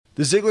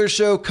The Ziglar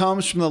Show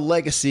comes from the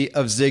legacy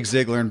of Zig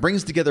Ziglar and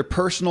brings together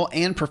personal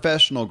and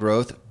professional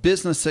growth,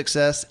 business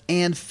success,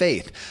 and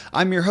faith.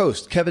 I'm your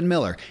host, Kevin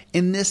Miller.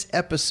 In this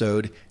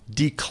episode,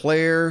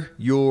 Declare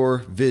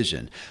Your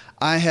Vision.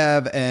 I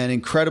have an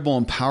incredible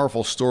and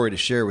powerful story to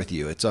share with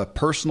you. It's a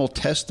personal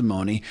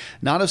testimony,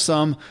 not of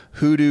some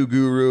hoodoo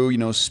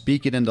guru,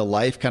 speak it into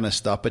life kind of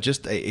stuff, but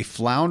just a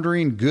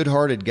floundering,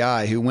 good-hearted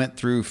guy who went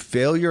through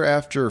failure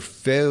after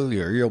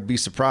failure. You'll be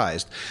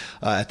surprised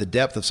at the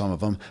depth of some of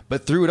them,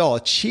 but through it all,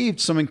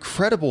 achieved some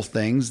incredible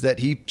things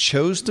that he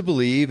chose to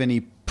believe, and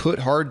he put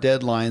hard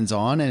deadlines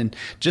on and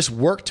just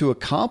work to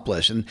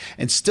accomplish. And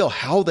still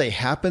how they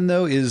happen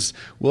though is,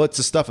 well, it's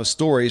the stuff of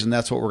stories. And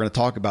that's what we're going to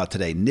talk about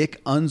today.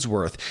 Nick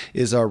Unsworth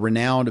is a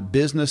renowned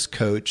business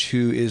coach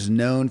who is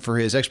known for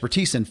his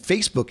expertise in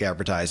Facebook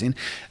advertising.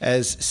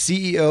 As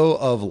CEO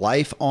of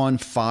Life on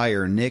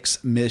Fire,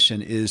 Nick's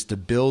mission is to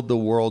build the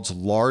world's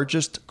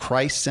largest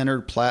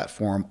Christ-centered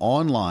platform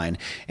online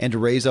and to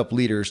raise up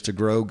leaders to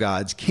grow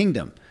God's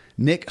kingdom.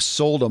 Nick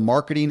sold a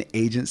marketing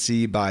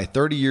agency by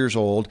 30 years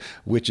old,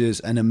 which is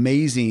an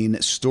amazing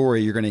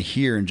story you're going to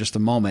hear in just a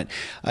moment.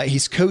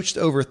 He's coached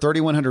over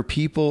 3,100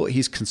 people.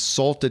 He's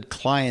consulted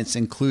clients,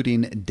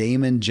 including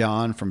Damon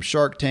John from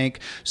Shark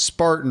Tank,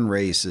 Spartan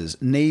Races,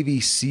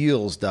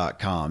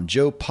 NavySeals.com,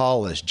 Joe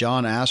Polish,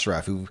 John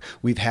Asraf, who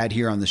we've had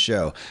here on the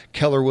show,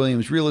 Keller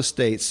Williams Real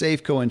Estate,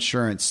 Safeco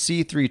Insurance,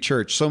 C3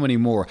 Church, so many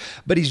more.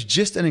 But he's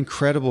just an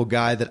incredible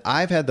guy that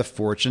I've had the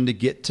fortune to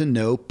get to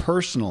know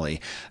personally.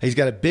 He's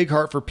got a big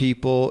heart for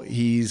people.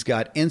 He's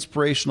got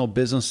inspirational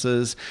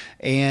businesses,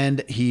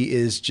 and he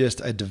is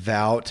just a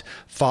devout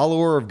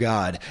follower of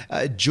God.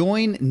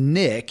 Join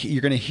Nick.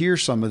 You're going to hear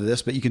some of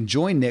this, but you can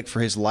join Nick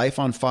for his Life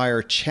on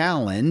Fire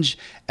Challenge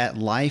at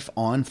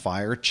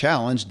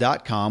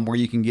lifeonfirechallenge.com, where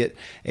you can get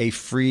a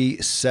free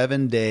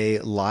 7-day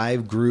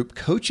live group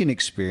coaching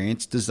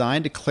experience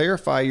designed to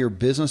clarify your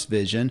business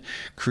vision,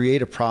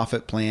 create a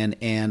profit plan,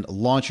 and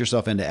launch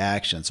yourself into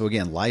action. So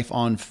again,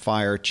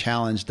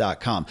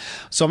 lifeonfirechallenge.com.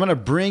 So I'm going to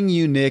bring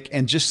you, Nick,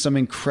 and just some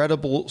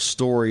incredible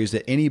stories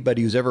that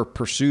anybody who's ever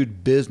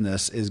pursued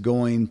business is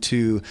going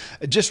to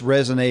just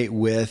resonate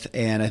with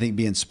and I think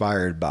be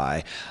inspired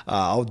by.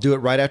 I'll do it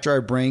right after I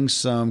bring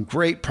some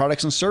great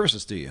products and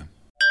services to you.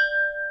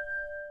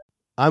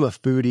 I'm a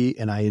foodie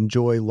and I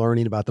enjoy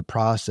learning about the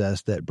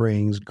process that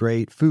brings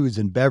great foods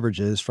and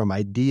beverages from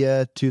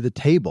idea to the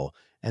table.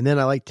 And then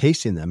I like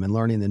tasting them and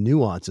learning the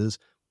nuances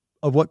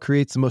of what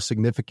creates the most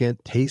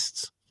significant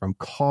tastes, from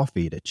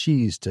coffee to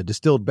cheese to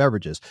distilled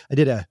beverages. I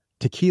did a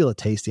tequila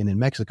tasting in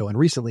Mexico and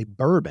recently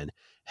bourbon.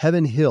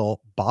 Heaven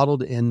Hill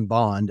bottled in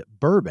bond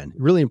bourbon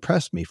really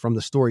impressed me from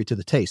the story to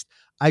the taste.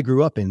 I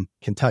grew up in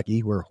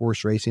Kentucky where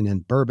horse racing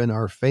and bourbon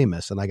are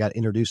famous, and I got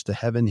introduced to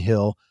Heaven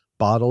Hill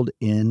bottled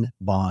in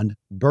bond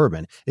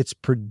bourbon. It's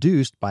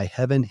produced by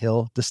Heaven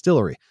Hill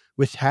Distillery,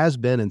 which has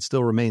been and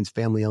still remains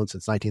family owned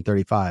since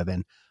 1935.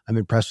 And I'm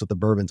impressed with the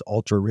bourbon's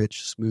ultra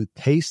rich, smooth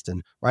taste.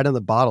 And right on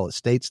the bottle, it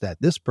states that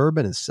this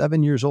bourbon is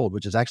 7 years old,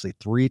 which is actually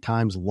 3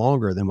 times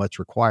longer than what's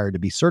required to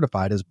be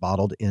certified as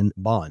bottled in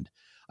bond.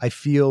 I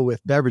feel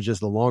with beverages,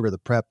 the longer the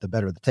prep, the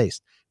better the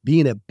taste.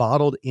 Being a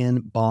bottled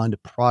in bond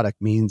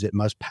product means it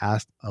must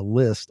pass a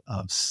list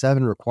of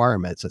 7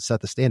 requirements that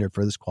set the standard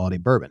for this quality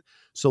bourbon.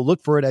 So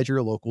look for it at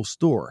your local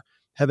store.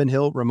 Heaven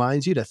Hill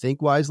reminds you to think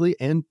wisely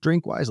and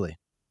drink wisely.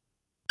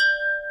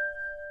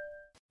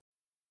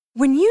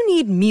 When you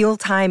need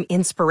mealtime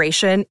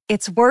inspiration,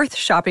 it's worth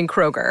shopping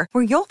Kroger,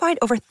 where you'll find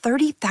over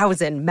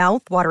 30,000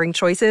 mouth-watering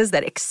choices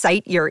that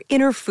excite your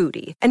inner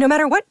foodie. And no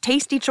matter what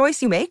tasty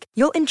choice you make,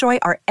 you'll enjoy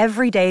our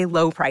everyday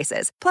low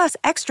prices, plus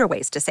extra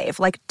ways to save,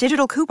 like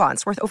digital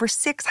coupons worth over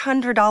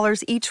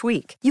 $600 each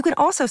week. You can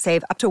also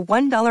save up to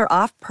 $1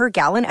 off per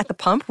gallon at the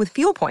pump with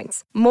fuel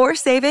points. More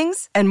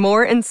savings and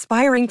more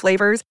inspiring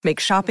flavors make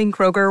shopping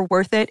Kroger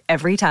worth it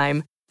every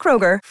time.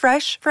 Kroger,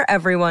 fresh for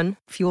everyone.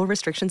 Fuel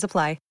restrictions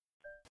apply.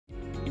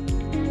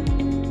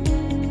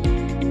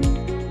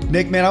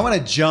 Nick, man, I want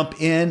to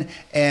jump in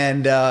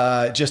and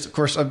of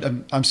course,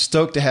 I'm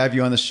stoked to have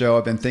you on the show.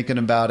 I've been thinking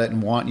about it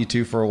and wanting you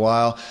to for a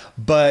while.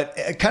 But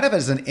kind of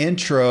as an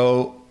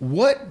intro,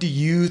 what do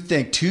you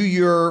think, to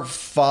your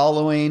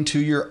following,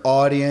 to your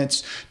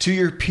audience, to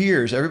your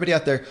peers, everybody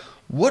out there,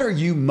 what are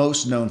you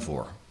most known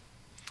for?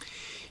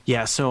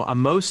 Yeah, so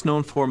I'm most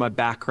known for, my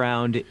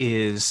background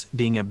is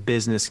being a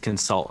business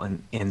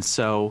consultant. And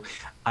so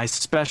I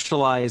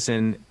specialize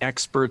in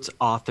experts,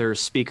 authors,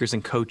 speakers,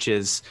 and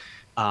coaches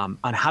on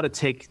how to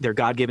take their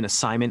God-given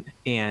assignment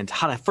and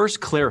how to first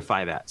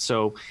clarify that.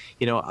 So,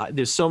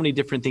 there's so many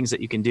different things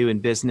that you can do in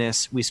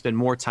business. We spend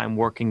more time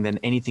working than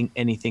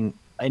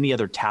any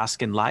other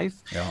task in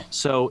life. Yeah.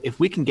 So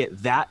if we can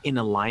get that in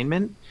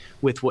alignment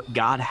with what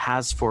God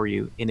has for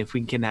you, and if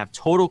we can have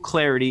total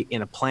clarity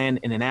in a plan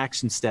and an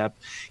action step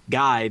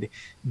guide,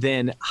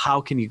 then how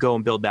can you go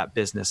and build that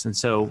business? And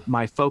so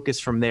my focus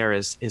from there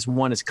is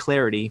one is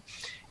clarity,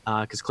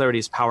 because clarity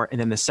is power.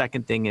 And then the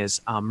second thing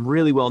is I'm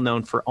really well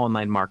known for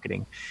online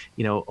marketing,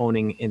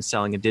 owning and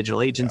selling a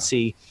digital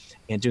agency.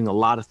 and doing a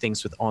lot of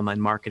things with online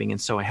marketing.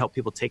 And so I help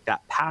people take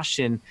that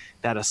passion,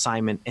 that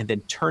assignment, and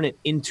then turn it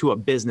into a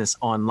business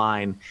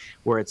online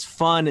where it's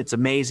fun, it's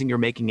amazing, you're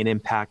making an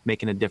impact,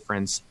 making a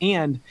difference,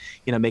 and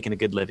making a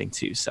good living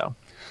too. So.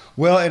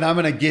 Well, and I'm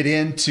going to get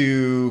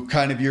into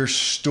kind of your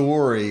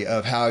story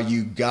of how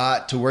you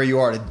got to where you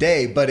are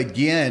today. But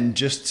again,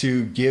 just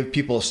to give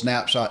people a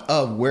snapshot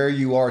of where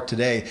you are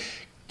today,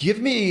 give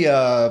me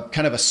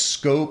kind of a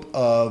scope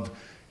of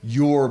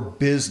your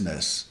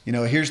business.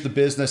 Here's the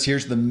business,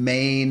 here's the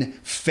main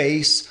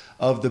face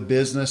of the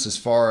business as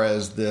far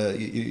as where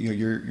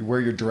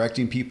you're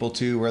directing people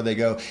to, where they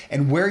go,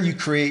 and where you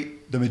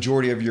create the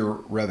majority of your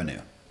revenue.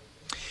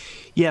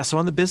 Yeah. So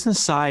on the business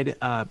side,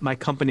 my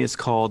company is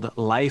called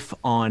Life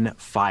on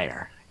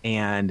Fire,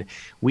 and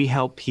we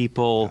help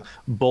people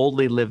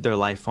boldly live their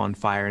life on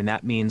fire. And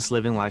that means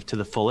living life to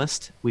the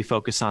fullest. We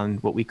focus on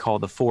what we call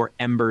the 4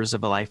 embers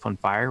of a life on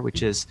fire,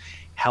 which is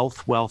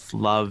health, wealth,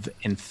 love,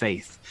 and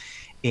faith.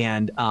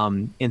 And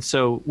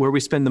so where we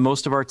spend the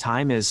most of our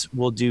time is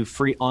we'll do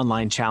free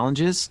online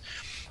challenges,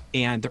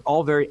 and they're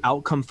all very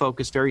outcome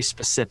focused, very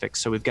specific.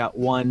 So we've got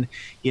one,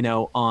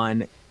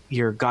 on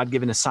your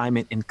God-given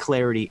assignment and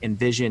clarity and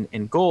vision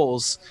and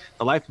goals,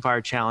 the Life on Fire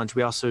Challenge.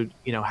 We also,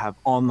 have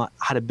online,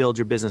 how to build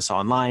your business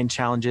online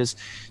challenges.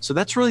 So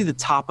that's really the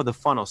top of the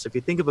funnel. So if you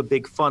think of a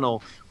big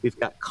funnel, we've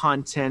got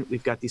content,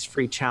 we've got these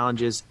free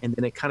challenges, and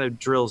then it kind of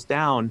drills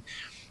down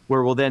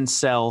where we'll then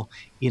sell,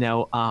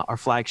 our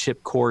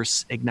flagship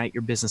course, Ignite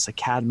Your Business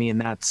Academy. And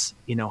that's,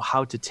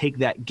 how to take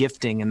that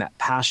gifting and that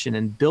passion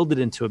and build it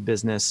into a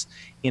business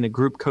in a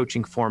group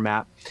coaching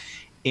format.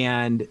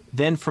 And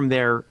then from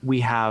there, we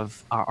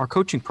have our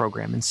coaching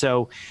program. And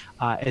so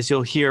as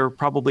you'll hear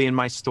probably in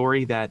my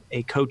story, that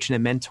a coach and a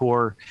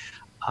mentor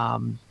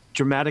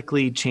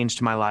dramatically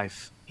changed my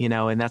life,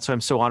 and that's why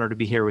I'm so honored to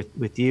be here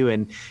with you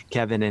and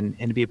Kevin and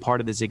to be a part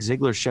of the Zig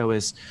Ziglar show.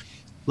 Is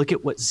look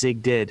at what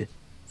Zig did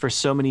for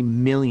so many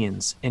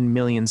millions and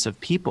millions of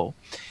people.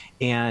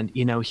 And,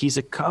 he's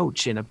a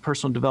coach and a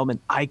personal development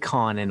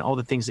icon and all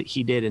the things that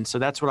he did. And so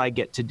that's what I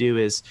get to do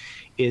is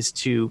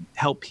to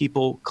help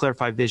people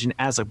clarify vision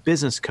as a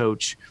business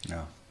coach.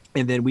 Yeah.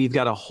 And then we've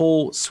got a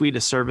whole suite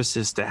of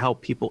services to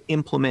help people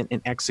implement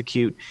and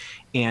execute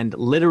and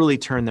literally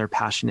turn their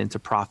passion into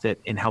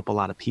profit and help a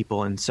lot of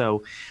people. And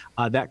so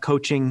that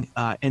coaching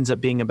ends up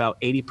being about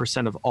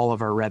 80% of all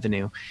of our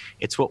revenue.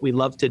 It's what we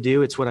love to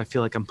do. It's what I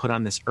feel like I'm put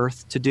on this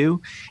earth to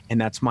do. And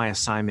that's my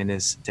assignment,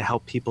 is to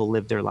help people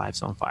live their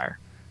lives on fire.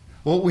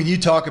 Well, when you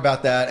talk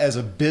about that as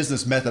a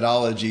business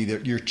methodology,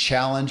 your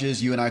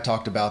challenges, you and I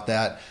talked about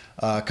that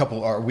a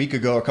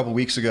couple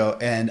weeks ago,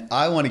 and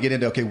I want to get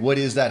into, okay, what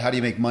is that? How do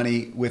you make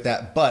money with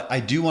that? But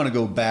I do want to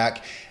go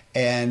back,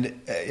 and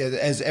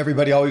as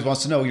everybody always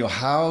wants to know,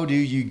 how do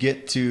you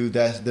get to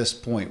this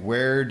point?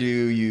 Where do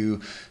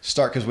you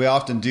start? Because we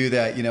often do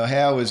that,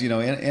 hey, I was,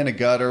 in a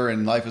gutter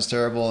and life was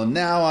terrible, and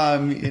now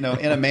I'm, in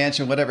a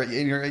mansion, whatever.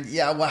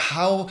 Yeah, well,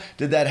 how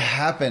did that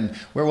happen?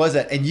 Where was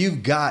that? And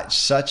you've got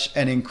such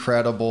an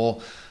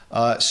incredible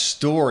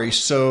story.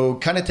 So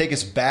kind of take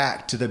us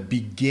back to the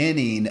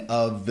beginning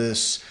of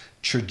this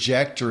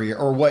trajectory,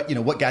 or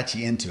what got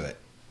you into it?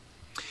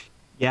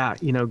 Yeah,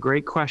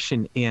 great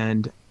question.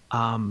 And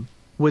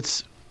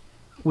what's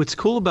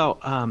cool about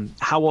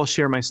how I'll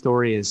share my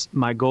story is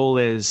my goal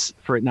is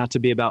for it not to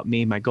be about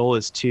me. My goal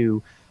is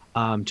to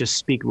just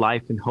speak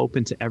life and hope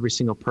into every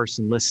single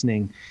person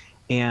listening.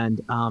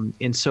 And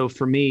so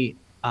for me,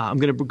 I'm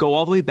going to go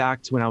all the way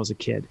back to when I was a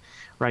kid,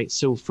 right?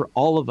 So for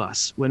all of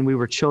us, when we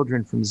were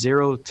children, from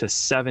 0 to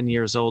 7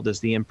 years old is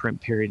the imprint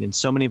period. And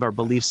so many of our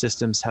belief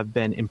systems have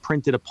been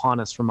imprinted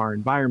upon us from our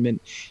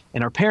environment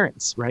and our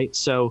parents, right?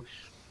 So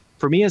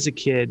for me as a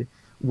kid,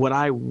 what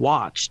I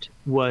watched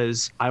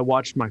was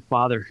my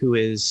father, who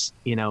is,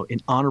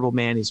 an honorable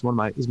man. He's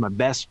my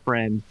best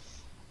friend.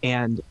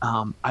 And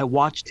I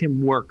watched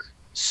him work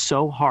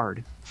so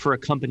hard for a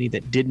company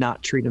that did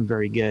not treat him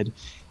very good.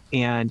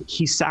 And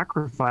he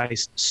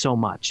sacrificed so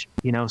much,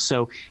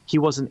 so he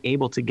wasn't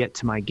able to get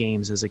to my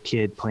games as a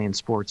kid playing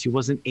sports. He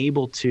wasn't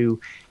able to,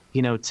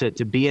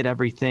 to be at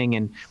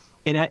everything.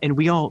 And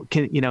we all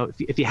can,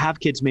 if you have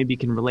kids, maybe you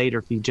can relate, or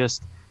if you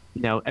just,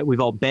 we've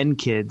all been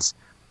kids.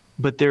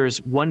 But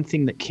there's one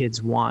thing that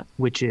kids want,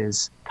 which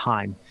is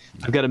time.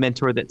 I've got a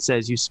mentor that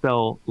says kids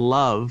spell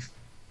love,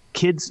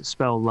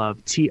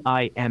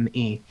 Time,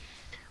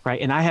 right?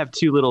 And I have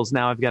 2 littles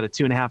now. I've got a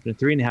 2.5 and a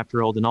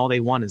 3.5-year-old, and all they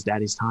want is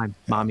daddy's time,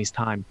 mommy's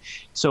time.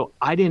 So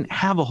I didn't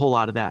have a whole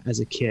lot of that as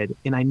a kid,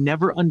 and I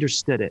never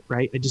understood it,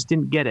 right? I just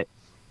didn't get it.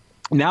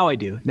 Now I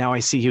do. Now I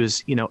see he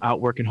was,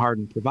 out working hard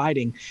and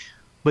providing.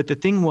 But the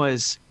thing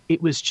was,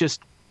 it was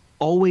just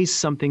always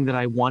something that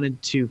I wanted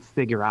to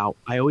figure out.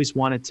 I always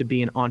wanted to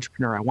be an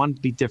entrepreneur. I wanted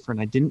to be different.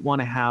 I didn't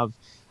want to have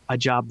a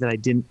job that I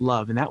didn't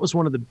love. And that was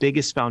one of the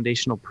biggest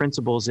foundational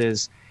principles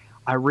is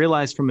I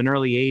realized from an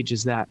early age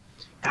is that,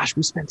 gosh,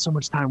 we spent so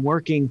much time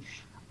working.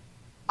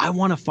 I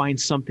want to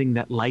find something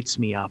that lights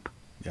me up.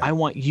 Yeah. I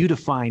want you to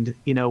find,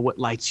 what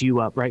lights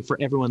you up, right? For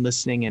everyone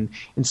listening. And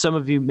some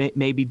of you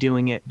may be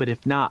doing it, but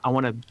if not, I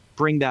want to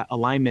bring that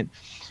alignment.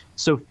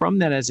 So from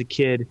that, as a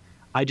kid,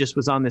 I just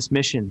was on this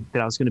mission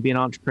that I was going to be an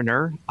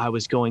entrepreneur. I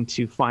was going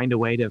to find a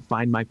way to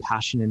find my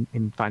passion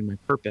and find my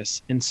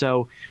purpose. And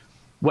so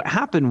what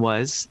happened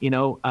was,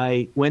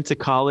 I went to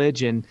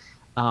college and,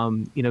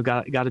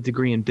 got a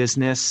degree in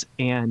business.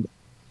 And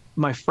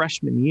my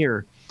freshman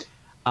year,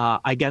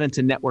 I got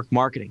into network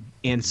marketing.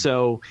 And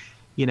so,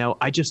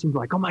 I just was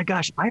like, oh my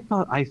gosh, I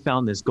thought I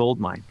found this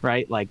gold mine,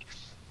 right? Like,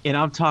 and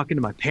I'm talking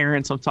to my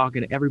parents, I'm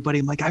talking to everybody.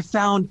 I'm like, I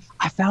found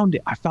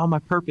it. I found my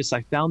purpose.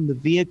 I found the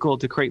vehicle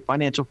to create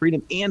financial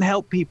freedom and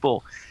help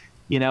people,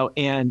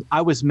 and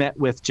I was met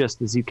with,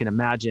 just as you can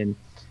imagine,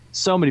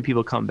 so many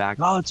people come back,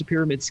 oh, it's a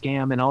pyramid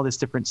scam and all this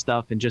different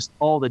stuff and just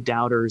all the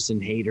doubters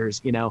and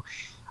haters,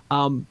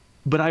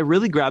 but I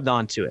really grabbed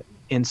onto it.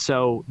 And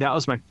so that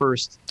was my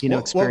first,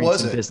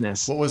 experience in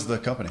business. What was the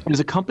company? It was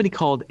a company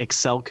called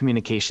Excel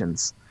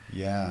Communications.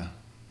 Yeah.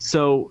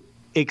 So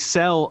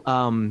Excel,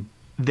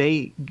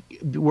 they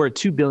were a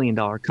 $2 billion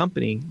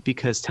company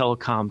because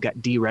telecom got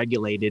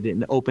deregulated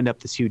and opened up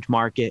this huge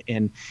market.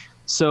 And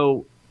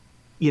so,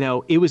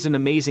 it was an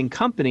amazing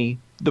company.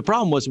 The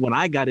problem was when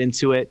I got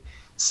into it,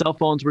 cell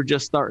phones were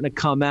just starting to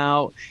come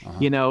out,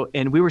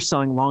 and we were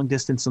selling long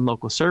distance and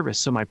local service.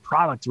 So my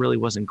product really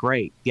wasn't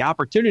great. The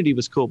opportunity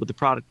was cool, but the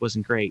product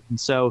wasn't great. And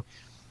so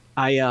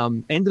I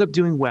ended up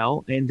doing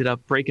well. I ended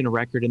up breaking a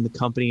record in the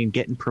company and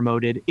getting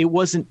promoted. It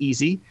wasn't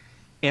easy.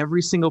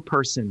 Every single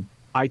person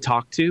I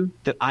talked to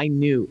that I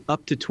knew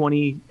up to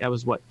 20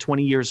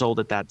 years old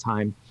at that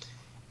time,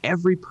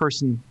 every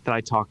person that I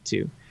talked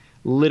to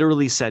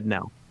literally said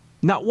no.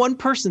 Not one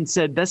person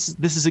said, this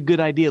is a good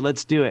idea,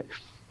 let's do it.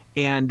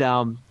 And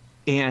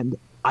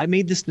I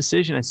made this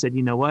decision. I said,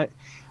 you know what?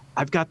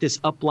 I've got this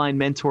upline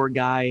mentor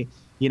guy,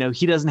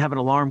 he doesn't have an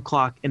alarm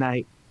clock. And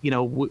I,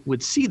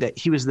 would see that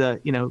he was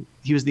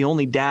the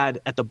only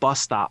dad at the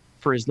bus stop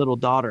for his little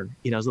daughter,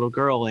 his little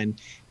girl. And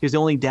he was the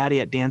only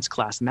daddy at dance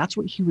class. And that's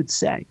what he would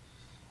say.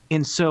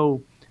 And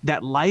so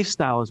that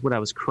lifestyle is what I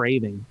was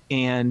craving.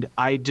 And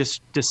I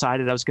just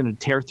decided I was going to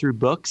tear through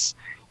books.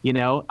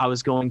 I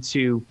was going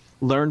to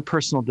learn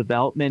personal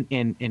development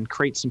and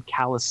create some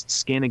calloused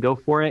skin and go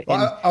for it.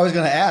 Well, I was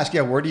going to ask,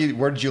 where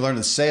did you learn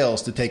the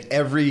sales to take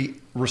every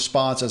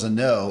response as a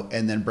no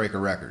and then break a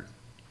record?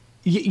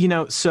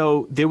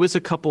 So there was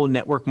a couple of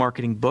network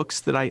marketing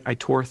books that I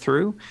tore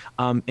through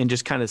and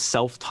just kind of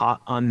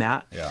self-taught on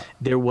that. Yeah.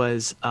 There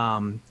was,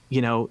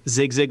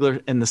 Zig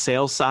Ziglar and the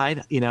sales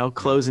side,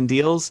 closing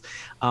deals.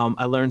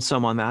 I learned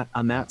some on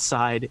that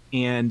side.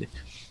 And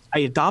I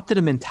adopted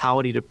a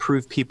mentality to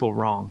prove people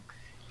wrong.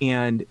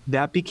 And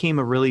that became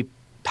a really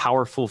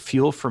powerful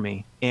fuel for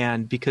me.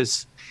 And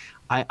because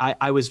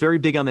I was very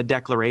big on the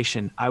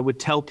declaration, I would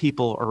tell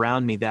people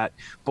around me that,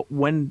 but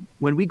when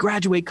we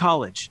graduate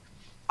college,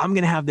 I'm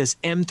going to have this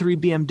M3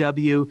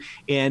 BMW.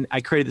 And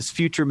I created this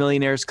Future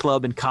Millionaires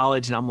Club in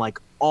college, and I'm like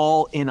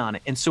all in on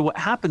it. And so what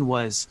happened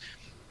was,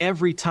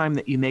 every time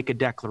that you make a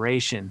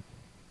declaration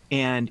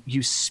and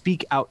you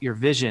speak out your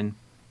vision,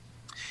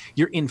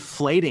 you're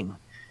inflating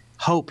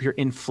hope. You're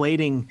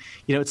inflating,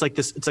 it's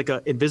like an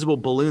invisible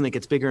balloon that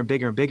gets bigger and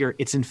bigger and bigger.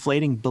 It's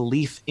inflating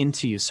belief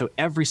into you. So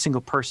every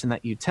single person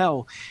that you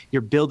tell,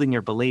 you're building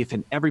your belief.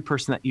 And every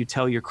person that you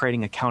tell, you're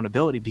creating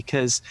accountability,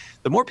 because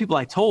the more people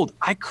I told,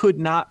 I could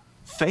not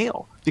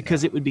fail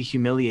because it would be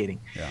humiliating,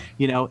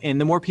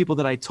 and the more people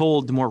that I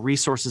told, the more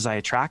resources I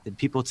attracted.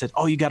 People said,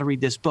 oh, you got to read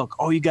this book.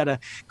 Oh, you got to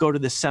go to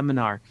this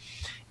seminar.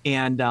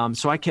 And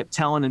so I kept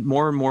telling it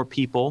more and more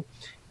people,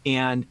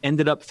 and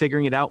ended up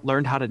figuring it out,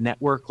 learned how to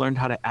network, learned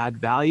how to add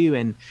value,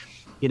 and,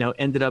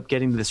 ended up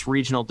getting this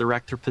regional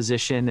director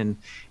position.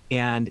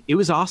 And it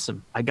was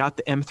awesome. I got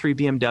the M3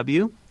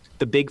 BMW.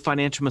 The big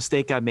financial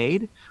mistake I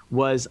made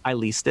was I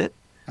leased it.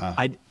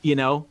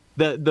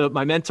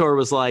 My mentor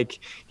was like,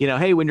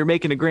 hey, when you're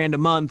making $1,000 a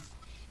month,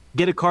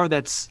 get a car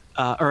that's,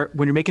 or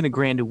when you're making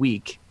 $1,000 a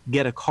week,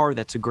 get a car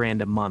that's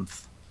 $1,000 a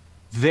month.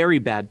 Very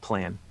bad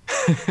plan.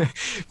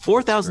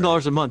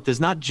 $4,000 a month does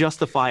not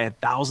justify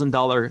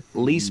 $1,000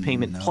 lease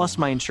payment. Plus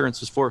my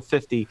insurance was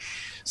 $450.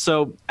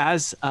 So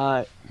as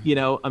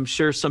I'm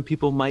sure some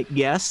people might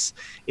guess,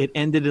 it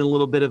ended in a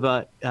little bit of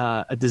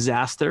a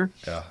disaster.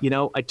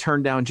 Yeah. I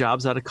turned down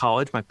jobs out of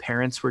college. My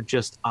parents were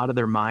just out of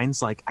their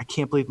minds. Like, I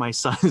can't believe my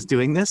son is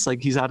doing this.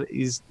 Like, he's out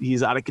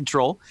of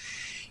control.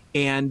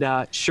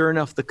 And sure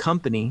enough, the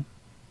company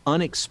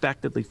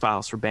unexpectedly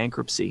files for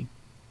bankruptcy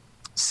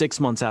 6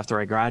 months after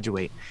I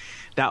graduate.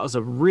 That was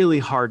a really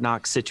hard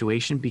knock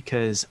situation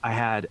because I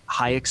had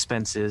high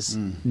expenses,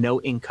 no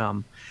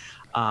income.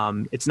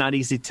 It's not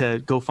easy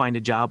to go find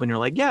a job when you're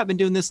like, I've been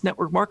doing this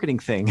network marketing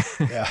thing.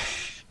 Yeah.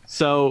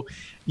 So,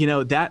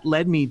 that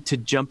led me to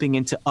jumping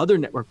into other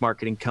network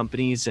marketing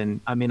companies.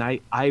 And I mean,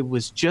 I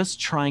was just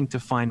trying to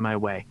find my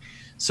way.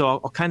 So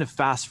I'll kind of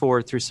fast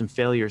forward through some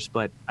failures,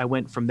 but I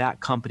went from that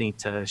company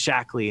to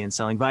Shackley and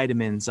selling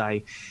vitamins.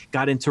 I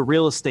got into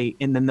real estate,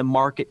 and then the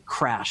market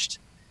crashed.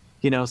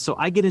 So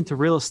I get into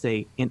real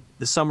estate in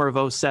the summer of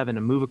 2007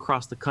 and move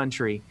across the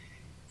country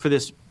for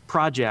this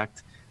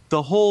project.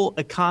 The whole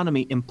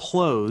economy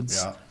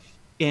implodes. Yeah.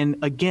 And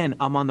again,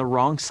 I'm on the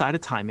wrong side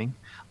of timing.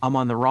 I'm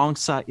on the wrong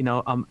side,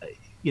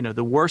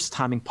 the worst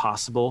timing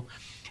possible.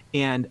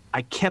 And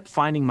I kept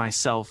finding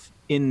myself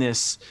in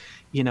this,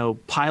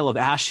 pile of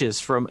ashes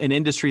from an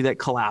industry that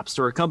collapsed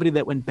or a company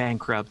that went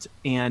bankrupt.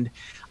 And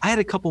I had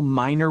a couple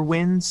minor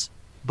wins,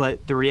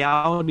 but the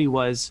reality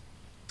was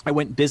I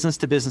went business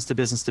to business to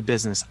business to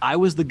business. I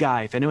was the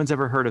guy, if anyone's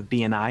ever heard of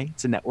BNI,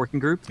 it's a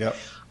networking group. Yep.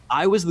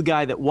 I was the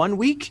guy that 1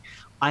 week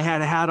I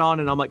had a hat on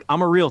and I'm like,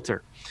 I'm a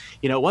realtor.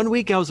 1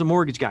 week I was a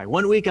mortgage guy.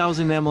 1 week I was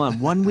an MLM.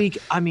 1 week,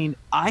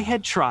 I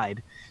had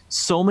tried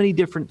so many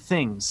different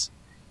things.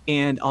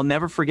 And I'll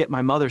never forget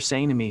my mother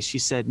saying to me, she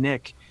said,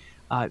 Nick,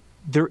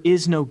 there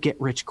is no get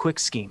rich quick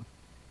scheme.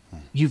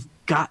 You've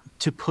got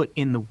to put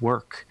in the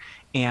work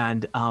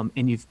and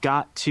you've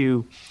got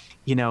to,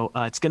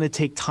 it's going to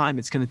take time.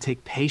 It's going to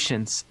take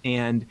patience.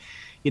 And,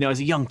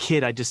 as a young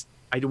kid, I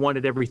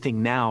wanted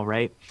everything now.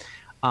 Right.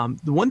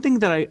 The one thing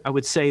that I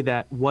would say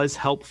that was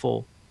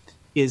helpful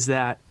is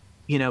that,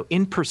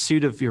 in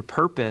pursuit of your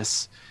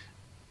purpose,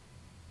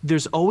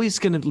 there's always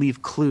going to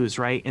leave clues,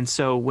 right? And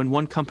so when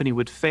one company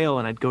would fail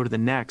and I'd go to the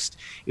next,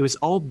 it was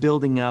all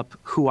building up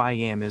who I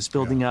am. It was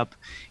building up,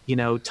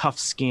 tough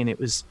skin. It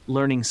was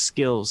learning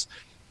skills.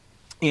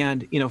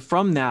 And,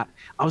 from that,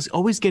 I was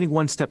always getting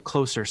one step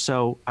closer.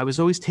 So I was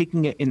always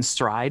taking it in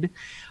stride.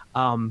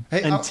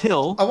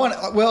 Until I want,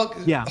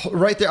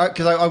 right there,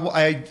 because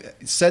I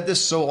said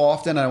this so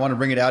often, and I want to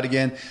bring it out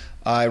again.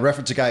 I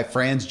reference a guy,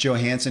 Franz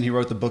Johansson. He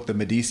wrote the book, The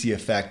Medici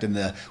Effect. And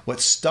what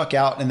stuck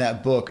out in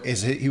that book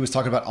is he was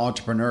talking about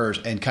entrepreneurs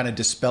and kind of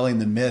dispelling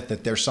the myth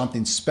that there's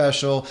something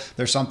special,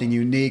 there's something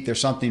unique, there's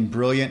something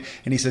brilliant.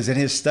 And he says in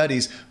his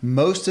studies,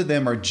 most of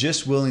them are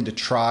just willing to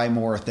try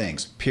more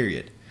things,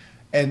 period.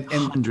 And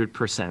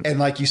 100%. And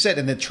like you said,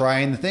 and then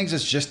trying the things,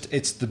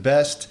 it's the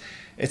best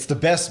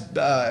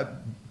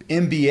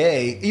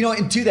MBA.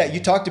 And to that, you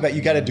talked about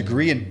you got a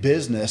degree in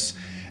business.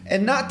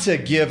 And not to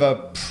give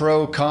a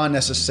pro-con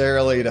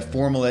necessarily to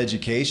formal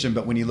education,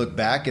 but when you look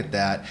back at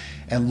that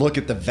and look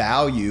at the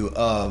value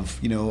of,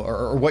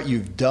 or what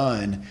you've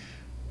done,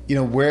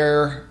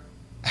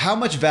 how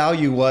much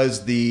value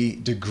was the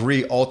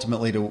degree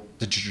ultimately to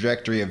the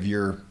trajectory of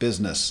your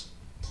business?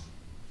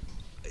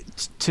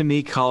 To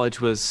me,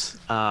 college was,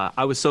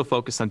 I was so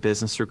focused on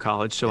business through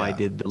college, so I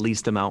did the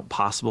least amount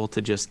possible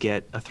to just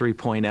get a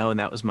 3.0,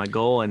 and that was my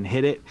goal, and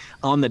hit it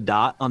on the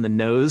dot, on the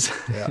nose.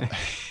 Yeah.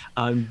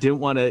 Didn't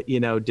want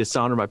to,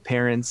 dishonor my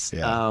parents.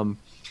 Yeah.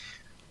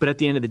 But at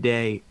the end of the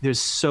day, there's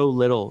so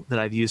little that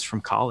I've used from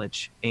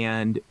college.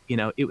 And,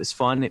 it was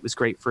fun. It was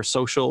great for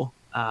social.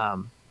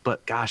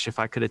 But gosh, if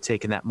I could have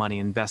taken that money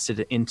and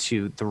invested it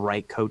into the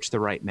right coach, the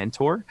right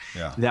mentor,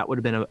 that would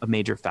have been a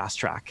major fast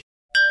track.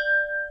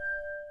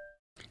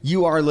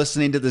 You are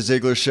listening to The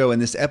Ziglar Show in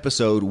this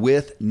episode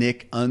with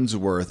Nick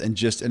Unsworth, and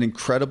just an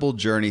incredible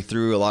journey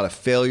through a lot of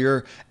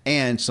failure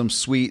and some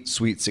sweet,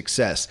 sweet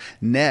success.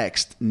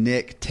 Next,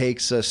 Nick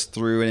takes us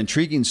through an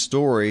intriguing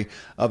story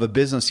of a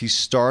business he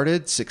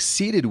started,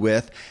 succeeded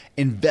with,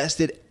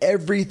 invested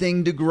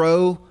everything to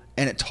grow,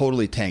 and it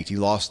totally tanked. He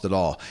lost it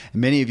all.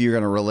 Many of you are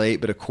going to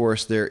relate, but of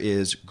course there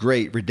is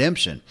great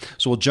redemption.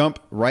 So we'll jump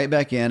right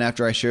back in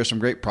after I share some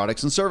great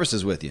products and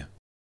services with you.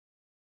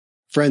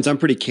 Friends, I'm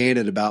pretty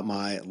candid about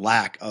my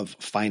lack of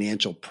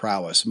financial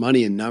prowess.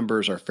 Money and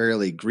numbers are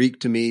fairly Greek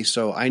to me,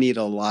 so I need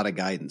a lot of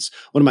guidance.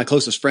 One of my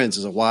closest friends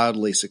is a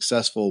wildly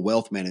successful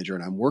wealth manager,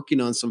 and I'm working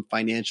on some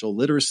financial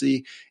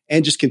literacy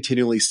and just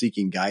continually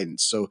seeking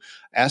guidance. So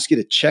I ask you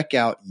to check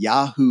out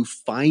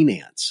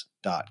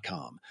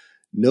yahoofinance.com.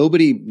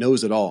 Nobody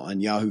knows it all,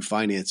 and Yahoo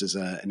Finance is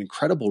an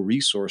incredible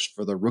resource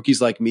for the rookies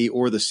like me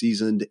or the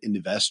seasoned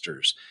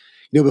investors.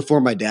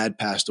 Before my dad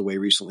passed away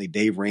recently,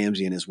 Dave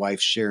Ramsey and his wife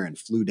Sharon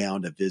flew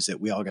down to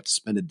visit. We all got to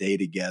spend a day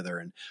together,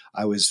 and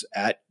I was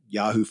at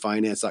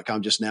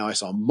yahoofinance.com just now. I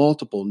saw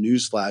multiple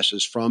news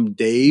flashes from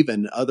Dave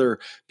and other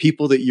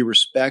people that you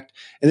respect,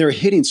 and they were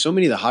hitting so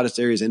many of the hottest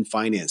areas in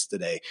finance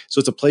today. So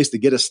it's a place to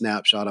get a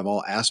snapshot of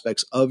all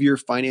aspects of your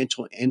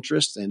financial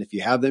interests, and if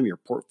you have them, your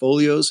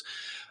portfolios.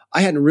 I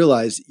hadn't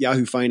realized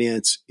Yahoo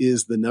Finance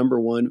is the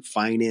 #1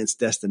 finance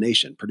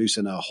destination,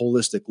 producing a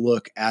holistic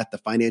look at the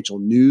financial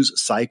news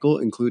cycle,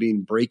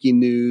 including breaking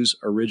news,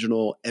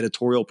 original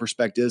editorial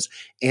perspectives,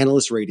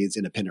 analyst ratings,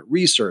 independent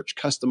research,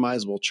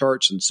 customizable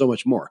charts, and so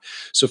much more.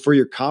 So for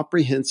your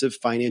comprehensive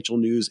financial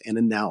news and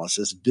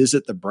analysis,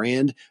 visit the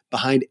brand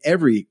behind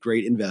every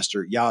great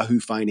investor,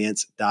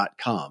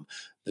 yahoofinance.com,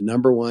 the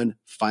 #1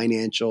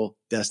 financial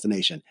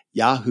destination,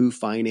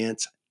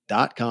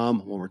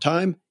 yahoofinance.com. One more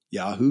time,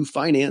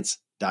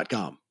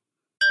 yahoofinance.com.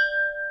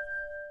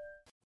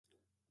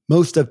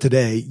 Most of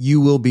today,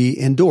 you will be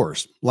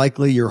indoors,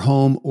 likely your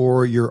home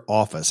or your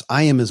office.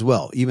 I am as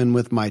well. Even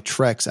with my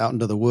treks out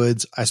into the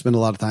woods, I spend a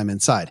lot of time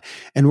inside.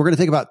 And we're going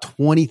to take about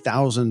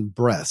 20,000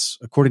 breaths.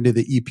 According to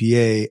the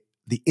EPA,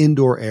 the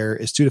indoor air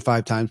is 2 to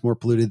 5 times more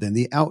polluted than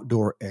the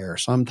outdoor air,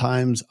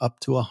 sometimes up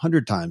to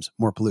 100 times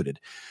more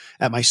polluted.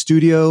 At my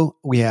studio,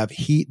 we have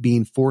heat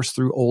being forced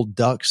through old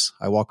ducts.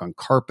 I walk on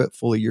carpet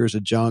full of years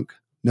of junk.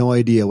 no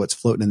idea what's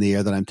floating in the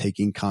air that I'm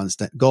taking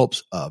constant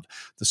gulps of.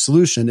 The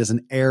solution is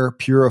an air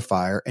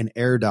purifier, and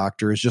Air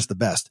Doctor is just the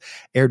best.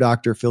 Air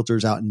Doctor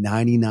filters out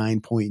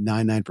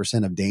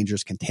 99.99% of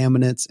dangerous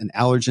contaminants and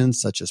allergens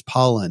such as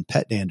pollen,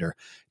 pet dander,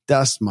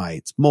 dust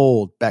mites,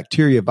 mold,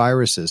 bacteria,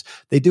 viruses.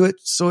 They do it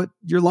so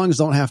your lungs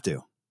don't have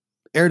to.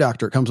 Air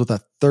Doctor comes with a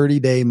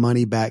 30-day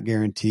money-back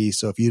guarantee,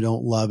 so if you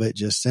don't love it,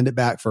 just send it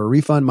back for a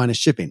refund minus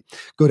shipping.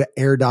 Go to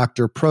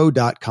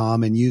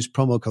airdoctorpro.com and use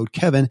promo code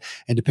Kevin,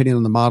 and depending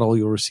on the model,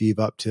 you'll receive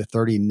up to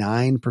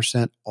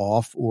 39%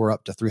 off or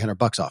up to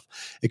 $300 off.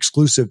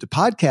 Exclusive to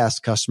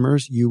podcast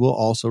customers, you will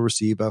also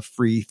receive a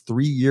free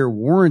 3-year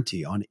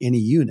warranty on any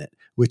unit,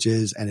 which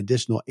is an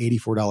additional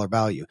 $84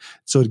 value.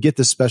 So to get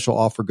this special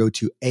offer, go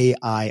to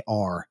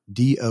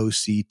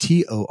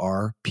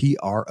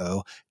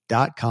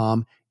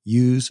airdoctorpro.com.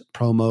 Use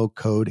promo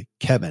code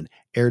Kevin.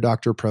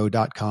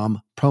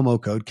 airdoctorpro.com, promo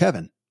code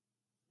Kevin.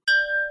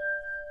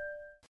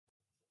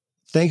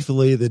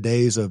 Thankfully, the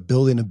days of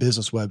building a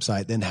business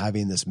website, then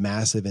having this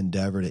massive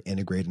endeavor to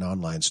integrate an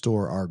online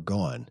store are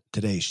gone.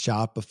 Today,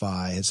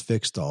 Shopify has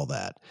fixed all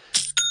that.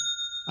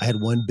 I had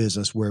one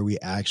business where we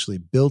actually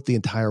built the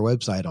entire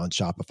website on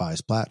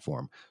Shopify's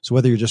platform. So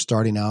whether you're just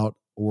starting out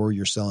or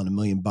you're selling $1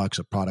 million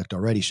of product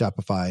already,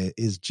 Shopify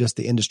is just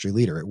the industry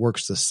leader. It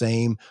works the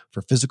same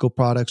for physical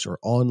products or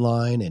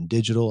online and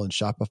digital, and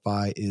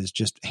Shopify is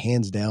just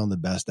hands down the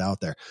best out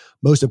there.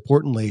 Most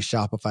importantly,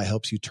 Shopify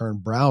helps you turn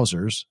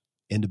browsers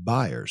into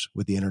buyers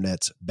with the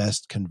internet's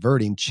best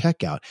converting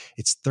checkout.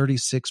 It's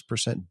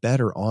 36%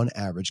 better on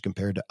average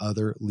compared to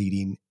other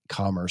leading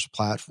commerce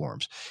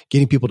platforms.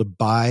 Getting people to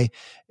buy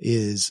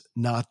is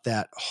not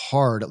that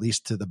hard, at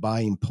least to the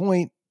buying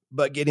point,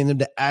 but getting them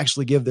to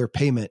actually give their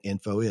payment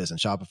info is, and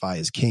Shopify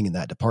is king in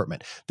that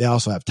department. They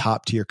also have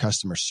top tier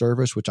customer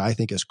service, which I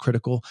think is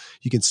critical.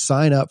 You can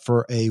sign up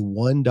for a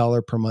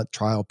 $1 per month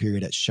trial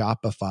period at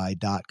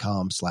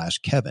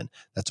shopify.com/Kevin.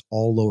 That's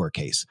all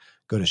lowercase.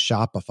 Go to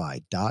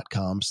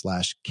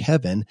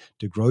shopify.com/Kevin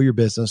to grow your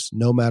business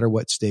no matter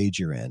what stage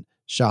you're in.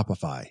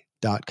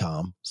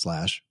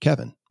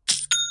 Shopify.com/Kevin.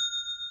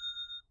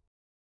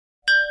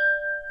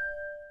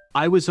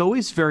 I was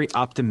always very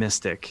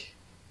optimistic,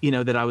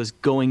 that I was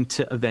going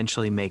to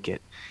eventually make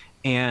it.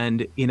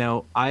 And,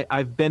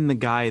 I've been the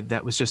guy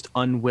that was just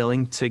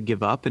unwilling to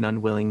give up and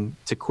unwilling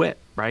to quit,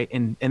 right?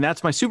 And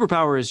that's my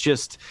superpower, is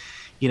just,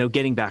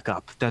 getting back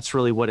up. That's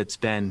really what it's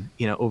been,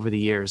 over the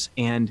years.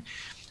 And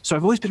so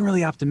I've always been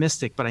really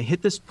optimistic, but I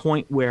hit this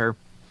point where,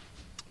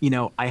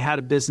 I had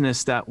a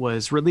business that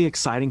was really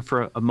exciting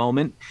for a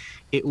moment.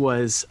 It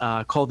was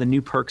called the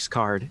New Perks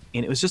card,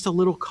 and it was just a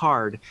little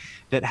card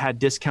that had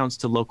discounts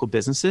to local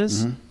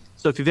businesses. Mm-hmm.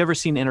 So if you've ever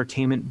seen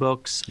entertainment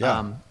books, it's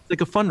like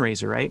a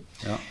fundraiser, right?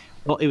 Yeah.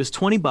 Well, it was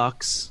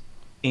 $20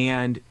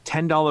 and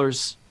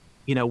 $10,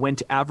 went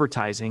to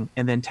advertising,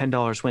 and then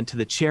 $10 went to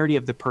the charity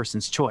of the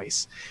person's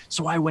choice.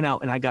 So I went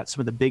out and I got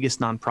some of the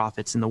biggest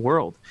nonprofits in the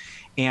world,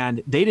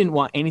 and they didn't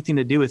want anything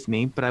to do with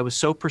me, but I was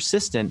so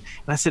persistent.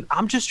 And I said,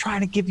 I'm just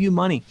trying to give you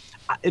money.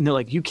 And they're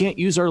like, you can't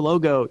use our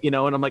logo, and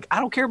I'm like, I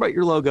don't care about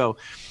your logo.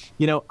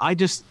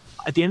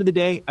 At the end of the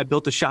day, I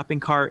built a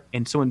shopping cart,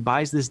 and someone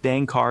buys this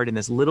dang card in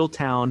this little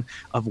town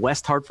of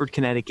West Hartford,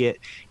 Connecticut.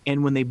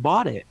 And when they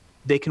bought it,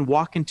 they can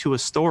walk into a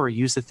store,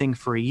 use the thing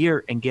for a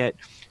year, and get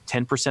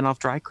 10% off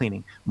dry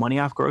cleaning, money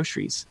off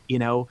groceries. We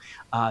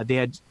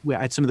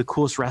had some of the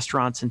coolest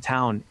restaurants in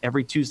town.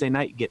 Every Tuesday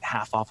night, you get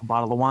half off a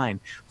bottle of wine,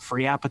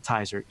 free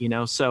appetizer,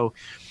 So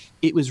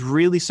it was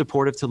really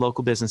supportive to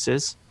local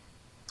businesses.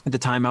 At the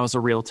time, I was a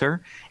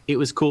realtor. It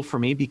was cool for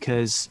me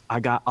because I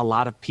got a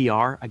lot of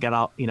PR. I got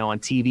out, on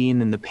TV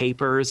and in the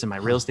papers, and my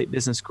real estate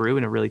business grew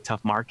in a really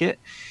tough market.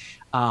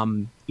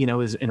 It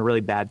was in a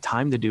really bad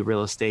time to do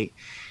real estate.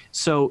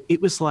 So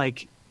it was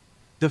like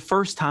the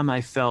first time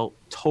I felt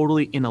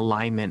totally in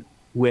alignment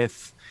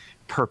with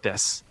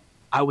purpose.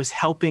 I was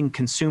helping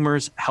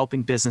consumers,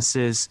 helping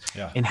businesses,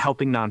 and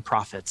helping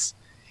nonprofits,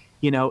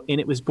 and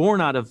it was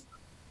born out of,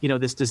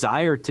 this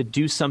desire to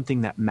do something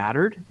that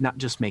mattered, not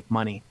just make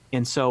money.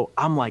 And so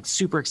I'm like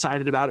super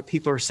excited about it.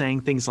 People are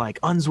saying things like,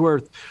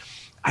 Unsworth,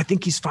 I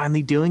think he's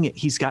finally doing it.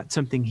 He's got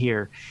something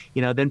here.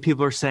 Then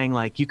people are saying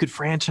like, you could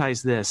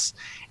franchise this.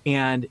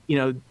 And,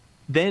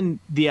 then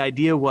the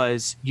idea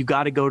was, you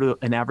got to go to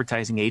an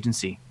advertising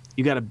agency.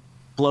 You got to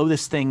blow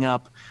this thing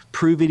up,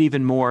 prove it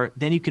even more.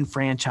 Then you can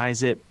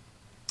franchise it.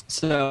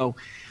 So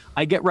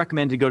I get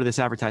recommended to go to this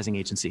advertising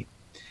agency.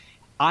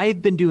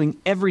 I've been doing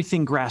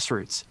everything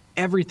grassroots.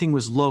 Everything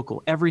was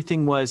local.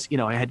 Everything was,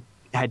 I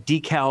had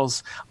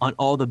decals on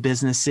all the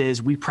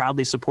businesses. We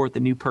proudly support the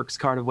New Perks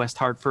card of West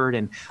Hartford,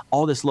 and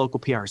all this local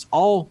PRs,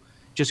 all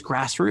just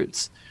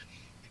grassroots.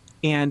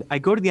 And I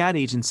go to the ad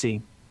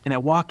agency and I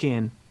walk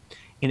in,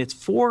 and it's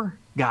 4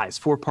 guys,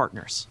 4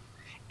 partners.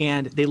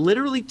 And they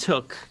literally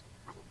took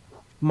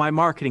my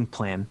marketing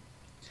plan,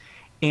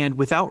 and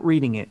without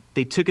reading it,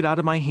 they took it out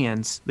of my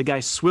hands. The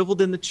guy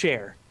swiveled in the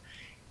chair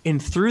and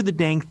threw the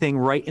dang thing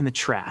right in the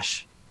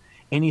trash.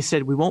 And he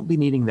said, we won't be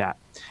needing that.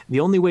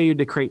 The only way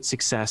to create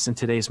success in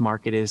today's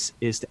market is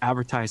to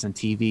advertise on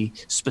TV,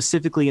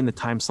 specifically in the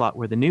time slot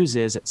where the news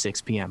is at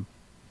 6 p.m.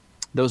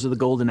 Those are the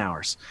golden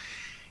hours.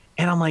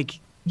 And I'm like,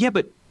 yeah,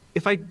 but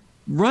if I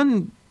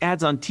run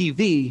ads on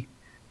TV,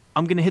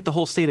 I'm going to hit the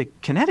whole state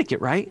of Connecticut,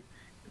 right?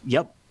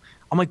 Yep.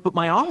 I'm like, but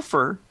my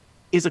offer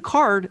is a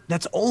card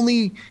that's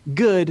only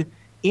good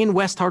in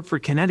West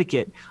Hartford,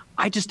 Connecticut.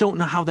 I just don't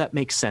know how that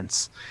makes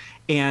sense.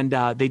 And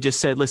they just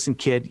said, listen,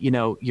 kid,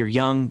 you're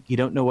young. You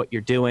don't know what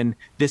you're doing.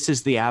 This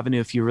is the avenue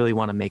if you really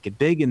want to make it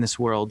big in this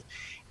world.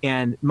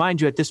 And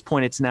mind you, at this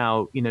point, it's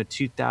now,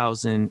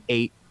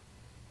 2008,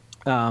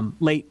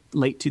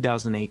 late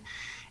 2008.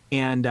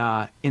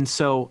 And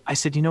so I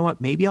said, you know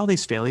what, maybe all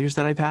these failures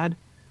that I've had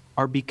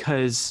are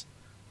because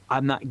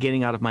I'm not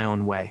getting out of my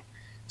own way.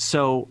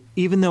 So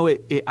even though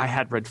I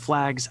had red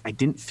flags, I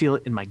didn't feel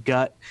it in my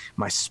gut,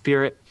 my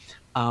spirit.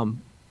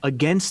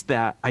 Against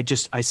that, I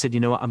said, you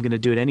know what, I'm going to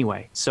do it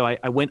anyway. So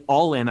I went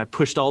all in. I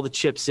pushed all the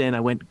chips in. I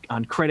went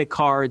on credit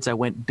cards. I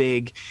went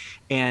big,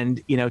 and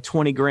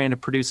 20 grand to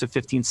produce a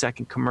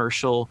 15-second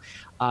commercial,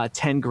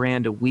 10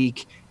 grand a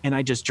week, and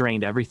I just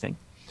drained everything.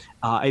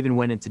 I even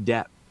went into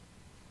debt.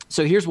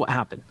 So here's what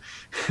happened.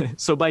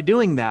 So by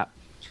doing that,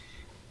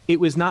 it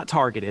was not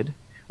targeted.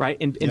 Right.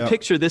 And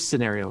picture this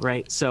scenario,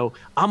 right? So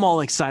I'm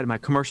all excited. My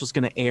commercial's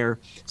going to air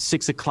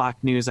 6 o'clock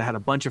news. I had a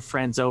bunch of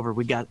friends over.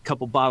 We got a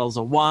couple bottles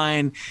of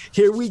wine.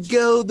 Here we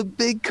go. The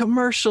big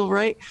commercial,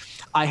 right?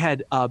 I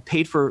had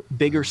paid for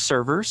bigger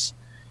servers.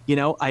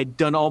 I'd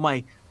done all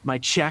my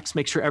checks,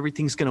 make sure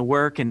everything's going to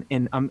work. And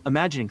I'm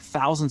imagining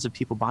thousands of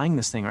people buying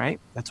this thing, right?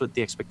 That's what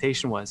the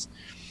expectation was.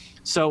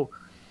 So,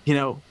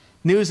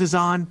 news is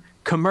on.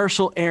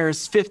 Commercial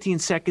airs 15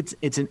 seconds.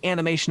 It's an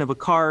animation of a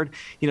card,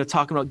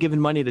 talking about giving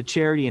money to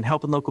charity and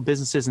helping local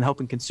businesses and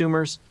helping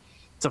consumers.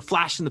 It's a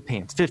flash in the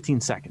pants, 15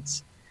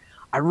 seconds.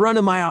 I run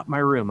in my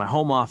room, my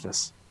home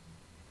office.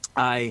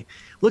 I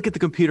look at the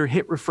computer,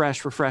 hit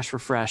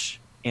refresh.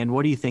 And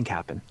what do you think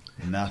happened?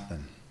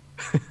 Nothing.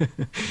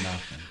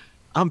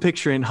 I'm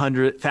picturing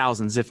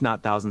thousands, if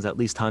not thousands, at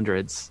least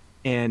hundreds,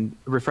 and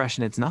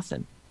refreshing, it's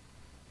nothing.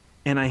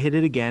 And I hit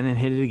it again,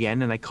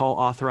 and I call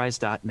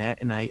authorize.net,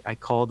 and I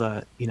call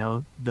the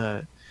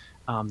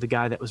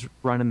guy that was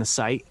running the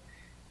site,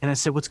 and I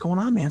said, what's going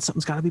on, man?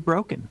 Something's got to be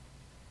broken.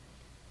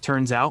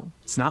 Turns out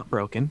it's not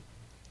broken.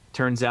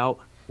 Turns out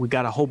we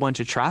got a whole bunch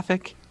of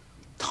traffic,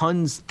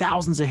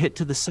 thousands of hits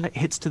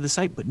to the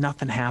site, but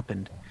nothing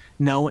happened.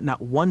 No,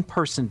 not one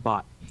person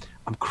bought.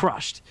 I'm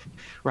crushed,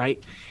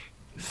 right?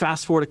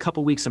 Fast forward a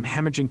couple of weeks, I'm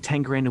hemorrhaging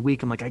 10 grand a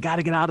week. I'm like, I got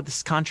to get out of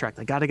this contract.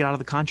 You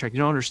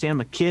don't understand.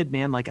 I'm a kid,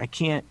 man. Like I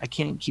can't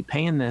keep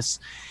paying this.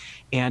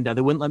 And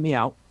they wouldn't let me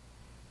out.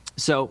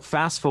 So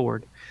fast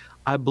forward,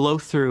 I blow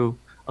through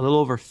a little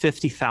over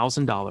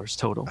 $50,000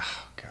 total.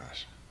 Oh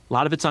gosh. A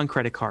lot of it's on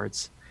credit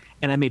cards.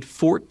 And I made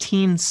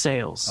 14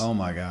 sales. Oh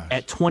my gosh.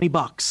 At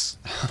 $20.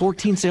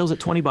 14 sales at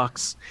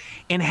 $20.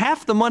 And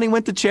half the money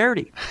went to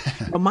charity.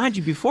 But mind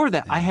you, before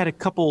that, I had a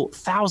couple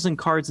thousand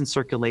cards in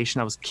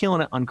circulation. I was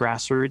killing it on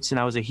grassroots, and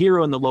I was a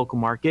hero in the local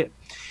market.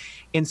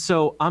 And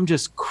so I'm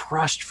just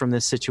crushed from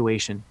this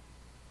situation.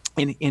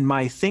 And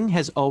my thing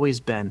has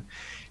always been,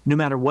 no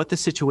matter what the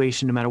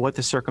situation, no matter what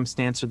the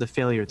circumstance or the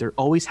failure, there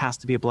always has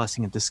to be a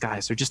blessing in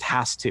disguise. There just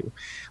has to.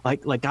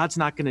 Like God's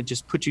not going to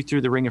just put you through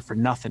the ringer for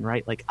nothing,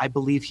 right? Like I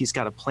believe he's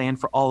got a plan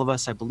for all of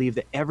us. I believe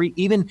that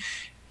even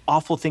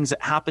awful things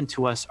that happen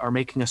to us are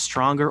making us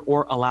stronger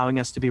or allowing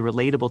us to be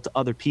relatable to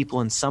other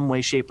people in some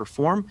way, shape, or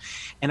form.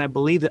 And I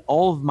believe that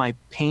all of my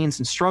pains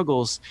and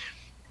struggles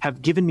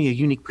have given me a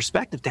unique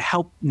perspective to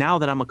help, now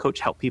that I'm a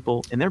coach, help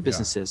people in their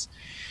businesses.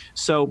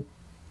 Yeah.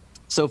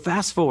 So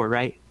fast forward,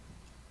 right?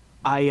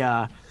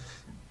 I'm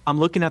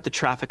looking at the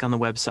traffic on the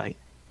website.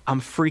 I'm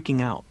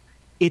freaking out.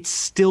 It's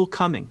still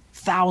coming.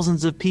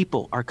 Thousands of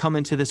people are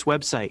coming to this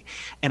website,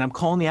 and I'm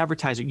calling the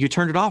advertiser. You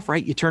turned it off,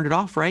 right?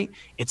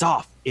 It's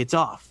off.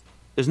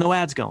 There's no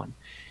ads going.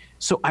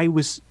 So I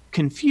was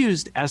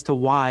confused as to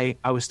why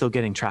I was still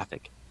getting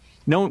traffic.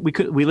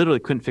 We literally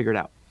couldn't figure it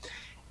out.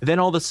 Then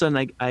all of a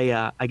sudden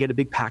I get a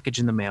big package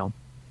in the mail,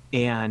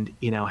 and,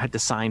 had to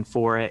sign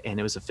for it, and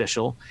it was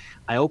official.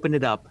 I opened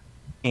it up,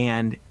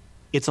 and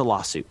it's a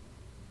lawsuit.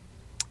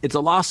 It's a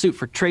lawsuit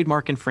for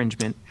trademark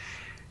infringement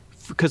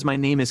because my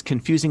name is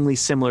confusingly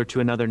similar to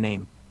another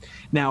name.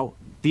 Now,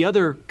 the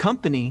other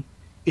company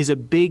is a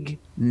big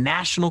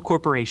national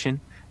corporation.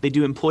 They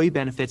do employee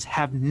benefits,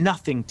 have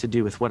nothing to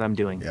do with what I'm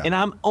doing. Yeah. And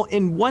I'm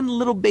in one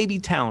little baby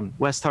town,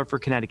 West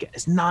Hartford, Connecticut.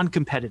 It's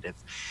non-competitive.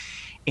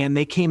 And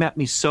they came at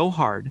me so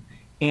hard,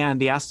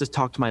 and they asked us to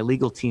talk to my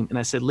legal team. And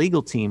I said,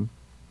 legal team,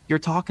 you're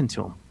talking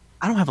to them.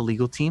 I don't have a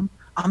legal team.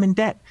 I'm in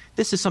debt.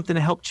 This is something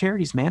to help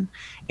charities, man.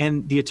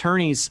 And the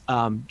attorneys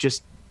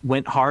just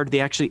went hard.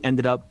 They actually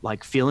ended up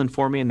like feeling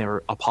for me, and they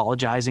were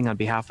apologizing on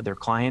behalf of their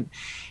client.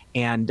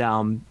 And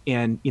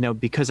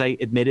because I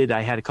admitted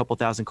I had a couple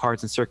thousand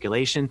cards in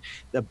circulation,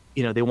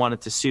 they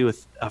wanted to sue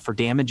for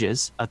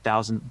damages,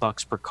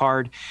 $1,000 per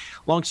card.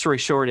 Long story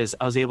short is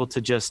I was able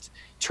to just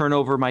turn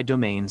over my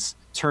domains,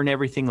 turn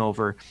everything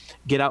over,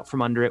 get out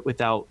from under it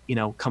without,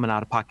 coming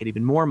out of pocket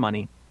even more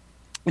money.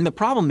 And the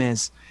problem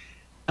is,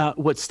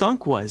 what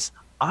stunk was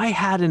I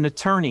had an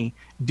attorney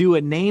do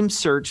a name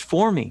search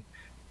for me,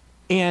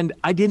 and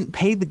I didn't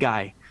pay the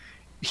guy.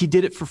 He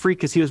did it for free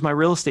because he was my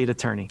real estate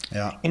attorney.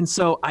 Yeah. And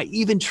so I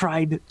even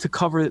tried to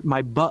cover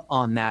my butt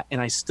on that, and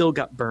I still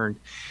got burned.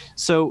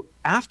 So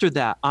after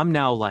that, I'm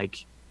now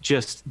like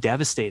just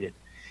devastated.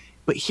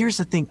 But here's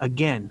the thing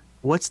again,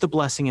 what's the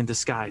blessing in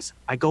disguise?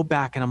 I go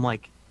back and I'm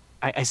like,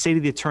 I say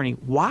to the attorney,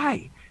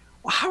 why?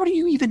 How do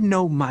you even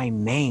know my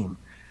name?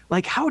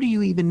 Like, how do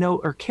you even know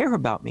or care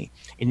about me?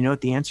 And you know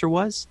what the answer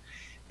was?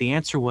 The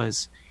answer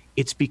was,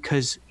 it's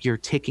because you're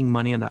taking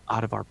money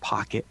out of our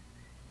pocket.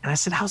 And I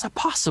said, how's that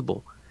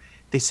possible?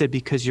 They said,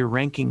 because you're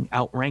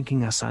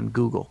outranking us on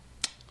Google.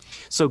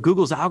 So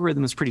Google's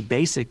algorithm was pretty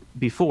basic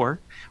before,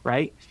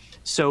 right?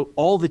 So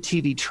all the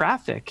TV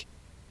traffic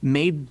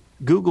made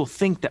Google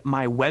think that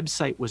my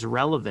website was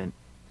relevant.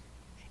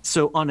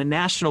 So on a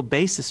national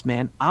basis,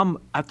 man, I'm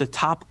at the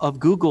top of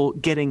Google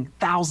getting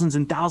thousands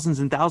and thousands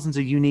and thousands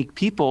of unique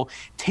people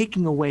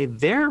taking away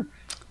their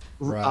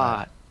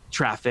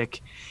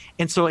traffic.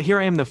 And so here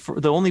I am,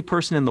 the only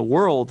person in the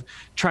world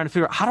trying to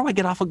figure out, how do I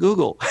get off of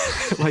Google?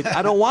 Like,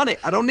 I don't want it.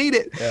 I don't need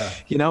it.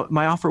 Yeah.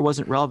 My offer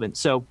wasn't relevant.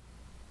 So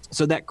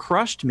that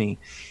crushed me.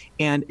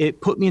 And it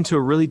put me into a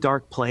really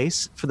dark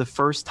place. For the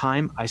first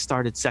time, I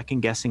started second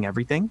guessing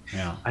everything.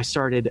 Yeah. I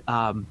started,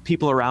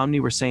 people around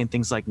me were saying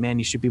things like, man,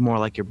 you should be more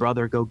like your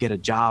brother. Go get a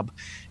job.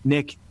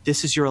 Nick,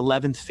 this is your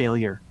 11th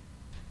failure.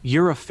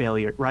 You're a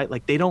failure, right?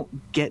 Like, they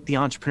don't get the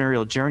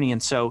entrepreneurial journey.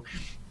 And so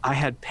I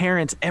had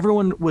parents,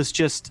 everyone was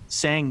just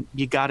saying,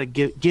 you got to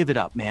give it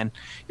up, man.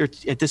 You're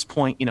at this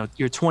point,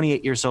 you're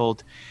 28 years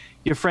old.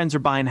 Your friends are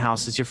buying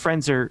houses. Your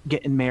friends are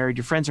getting married.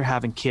 Your friends are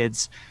having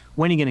kids.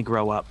 When are you going to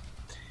grow up?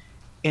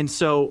 And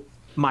so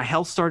my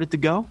health started to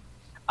go.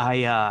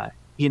 I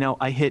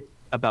hit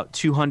about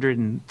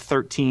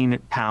 213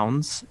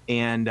 pounds,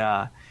 and,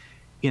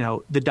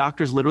 the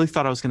doctors literally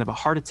thought I was going to have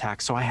a heart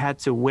attack. So I had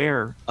to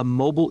wear a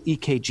mobile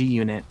EKG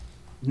unit,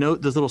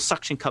 those little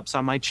suction cups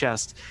on my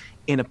chest,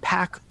 and a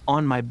pack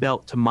on my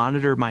belt to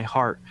monitor my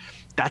heart.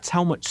 That's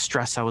how much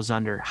stress I was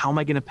under. How am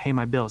I going to pay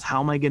my bills?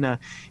 How am I going to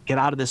get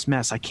out of this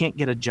mess? I can't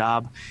get a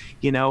job,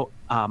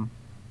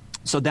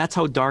 So that's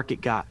how dark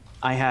it got.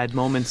 I had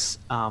moments,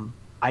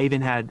 I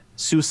even had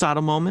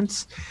suicidal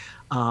moments.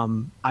 I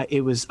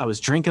was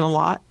drinking a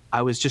lot.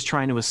 I was just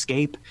trying to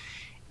escape.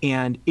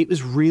 And it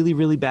was really,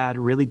 really bad,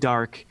 really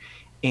dark.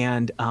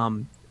 And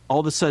all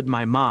of a sudden,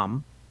 my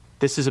mom,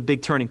 this is a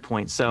big turning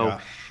point. So,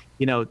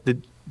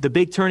 the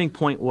big turning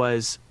point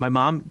was my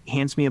mom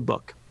hands me a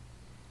book.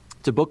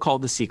 It's a book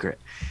called The Secret.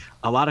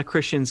 A lot of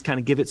Christians kind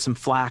of give it some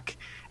flack.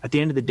 At the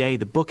end of the day,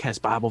 the book has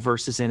Bible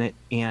verses in it.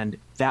 And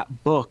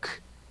that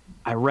book,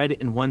 I read it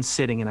in one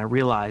sitting, and I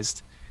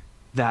realized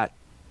that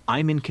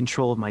I'm in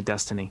control of my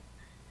destiny.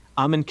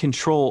 I'm in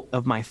control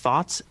of my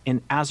thoughts.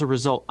 And as a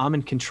result, I'm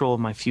in control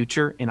of my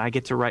future, and I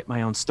get to write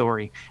my own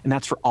story. And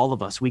that's for all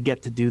of us. We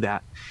get to do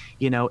that,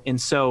 And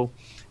so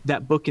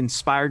that book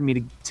inspired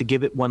me to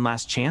give it one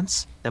last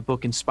chance. That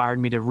book inspired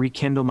me to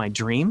rekindle my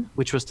dream,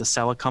 which was to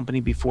sell a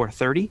company before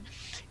 30.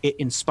 It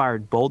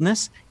inspired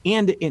boldness,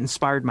 and it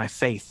inspired my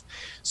faith.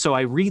 So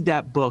I read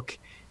that book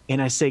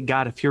and I say,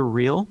 God, if you're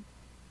real,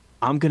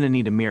 I'm going to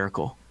need a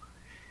miracle.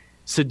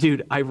 So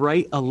dude, I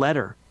write a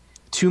letter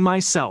to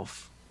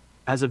myself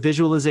as a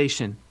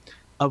visualization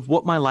of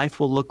what my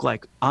life will look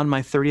like on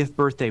my 30th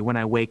birthday when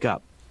I wake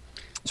up.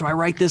 So I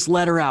write this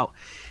letter out.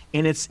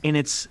 And it's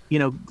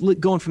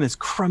going from this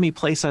crummy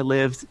place I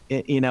lived,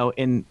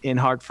 in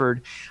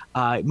Hartford,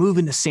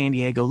 moving to San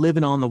Diego,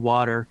 living on the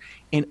water,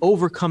 and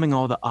overcoming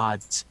all the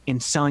odds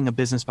and selling a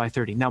business by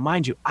 30. Now,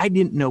 mind you, I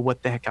didn't know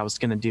what the heck I was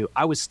going to do.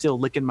 I was still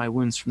licking my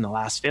wounds from the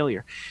last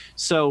failure.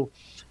 So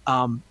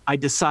I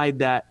decide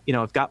that,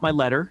 I've got my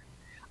letter.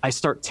 I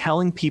start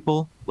telling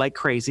people like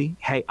crazy,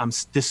 hey,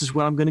 this is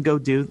what I'm going to go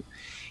do.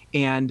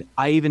 And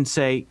I even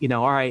say,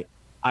 all right,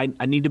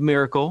 I need a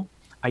miracle.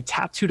 I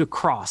tattooed a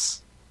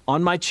cross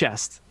on my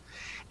chest,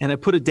 and I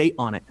put a date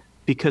on it,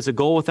 because a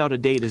goal without a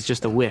date is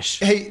just a wish.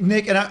 Hey,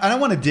 Nick, and I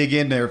want to dig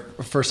in there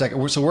for a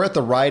second. So we're at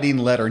the writing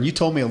letter, and you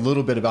told me a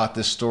little bit about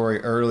this story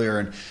earlier,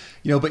 and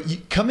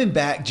but coming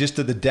back just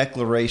to the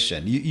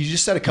declaration, you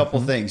just said a couple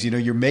things.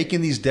 You're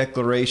making these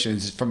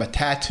declarations, from a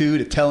tattoo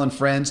to telling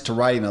friends to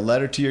writing a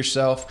letter to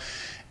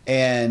yourself,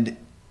 and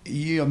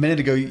a minute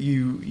ago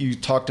you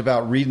talked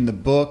about reading the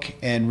book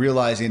and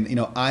realizing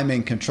I'm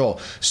in control.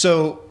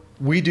 So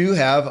we do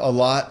have a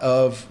lot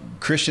of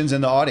Christians in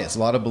the audience, a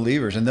lot of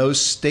believers, and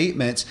those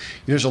statements,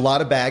 there's a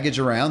lot of baggage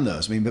around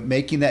those. I mean, but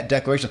making that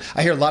declaration,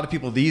 I hear a lot of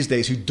people these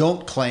days who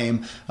don't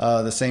claim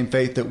the same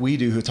faith that we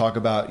do, who talk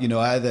about,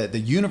 the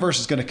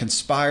universe is going to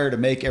conspire to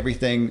make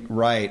everything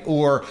right,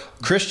 or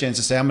Christians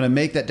to say, I'm going to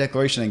make that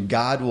declaration and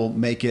God will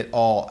make it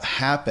all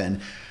happen.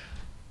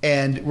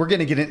 And we're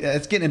going to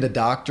it's getting into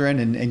doctrine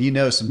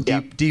and some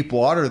deep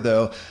water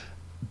though,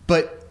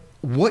 but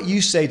what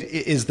you say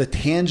is the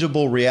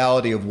tangible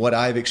reality of what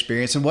I've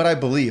experienced and what I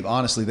believe,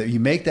 honestly, that you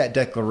make that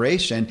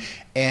declaration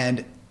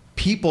and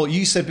people,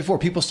 you said before,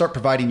 people start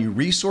providing you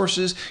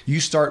resources, you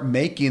start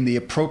making the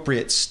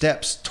appropriate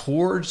steps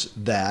towards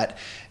that.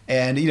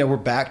 And, we're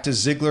back to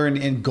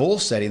Ziglar and goal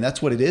setting. That's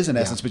what it is in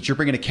essence, but you're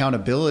bringing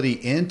accountability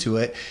into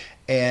it.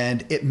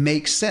 And it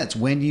makes sense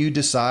when you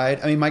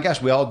decide, I mean, my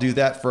gosh, we all do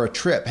that for a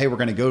trip. Hey, we're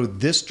going to go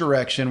this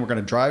direction. We're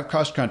going to drive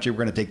cross country. We're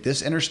going to take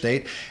this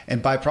interstate.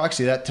 And by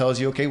proxy, that tells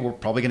you, okay, we're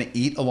probably going to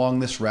eat along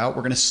this route.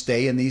 We're going to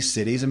stay in these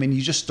cities. I mean,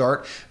 you just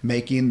start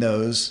making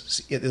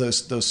those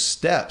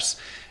steps.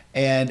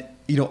 And,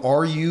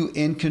 are you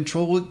in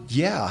control?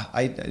 Yeah.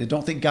 I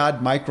don't think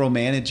God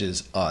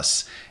micromanages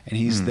us. And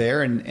he's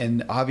there.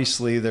 And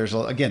obviously there's,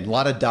 again, a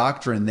lot of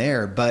doctrine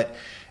there, but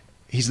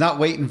he's not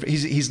waiting.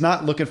 He's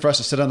not looking for us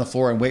to sit on the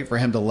floor and wait for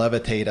him to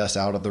levitate us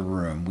out of the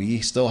room. We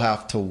still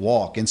have to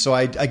walk. And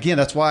so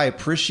that's why I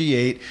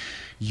appreciate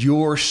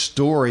your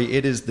story.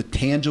 It is the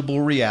tangible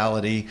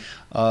reality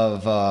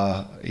of,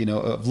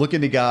 of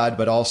looking to God,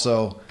 but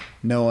also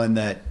knowing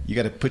that you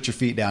got to put your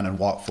feet down and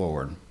walk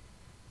forward.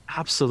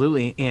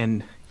 Absolutely.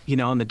 And,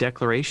 on the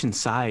declaration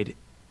side,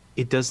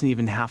 it doesn't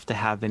even have to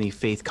have any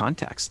faith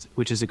context,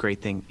 which is a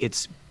great thing.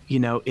 It's,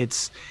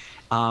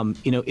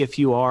 if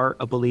you are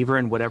a believer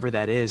in whatever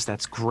that is,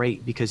 that's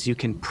great because you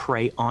can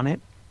pray on it.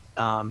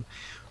 But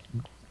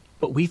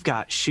we've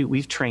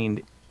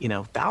trained,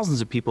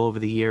 thousands of people over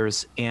the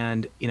years,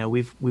 and,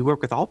 we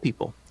work with all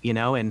people,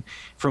 and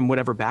from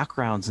whatever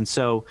backgrounds. And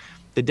so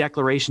the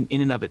declaration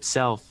in and of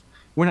itself,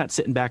 we're not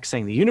sitting back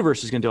saying the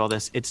universe is going to do all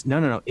this. It's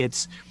no.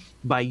 It's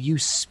by you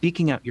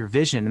speaking out your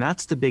vision. And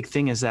that's the big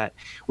thing, is that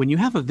when you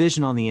have a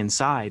vision on the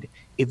inside,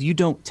 if you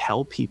don't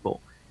tell people,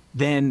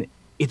 then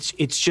it's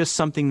just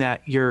something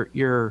that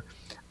you're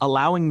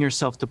allowing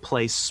yourself to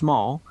play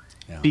small,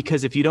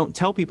 because if you don't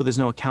tell people, there's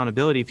no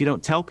accountability. If you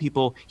don't tell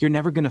people, you're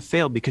never going to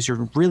fail because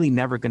you're really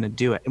never going to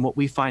do it. And what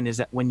we find is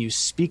that when you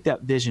speak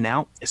that vision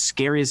out, as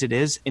scary as it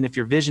is, and if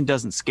your vision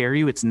doesn't scare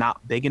you, it's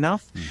not big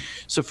enough.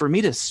 So for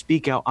me to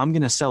speak out, I'm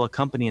going to sell a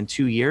company in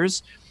 2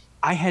 years,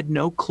 I had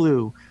no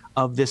clue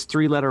of this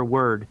 3-letter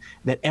word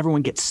that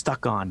everyone gets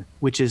stuck on,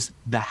 which is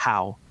the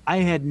how. I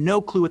had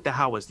no clue what the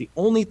how was. The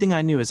only thing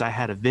I knew is I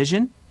had a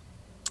vision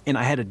and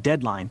I had a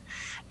deadline.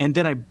 And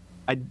then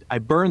I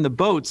burned the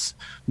boats,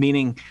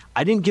 meaning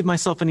I didn't give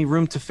myself any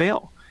room to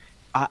fail.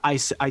 I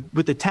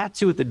with the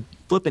tattoo with the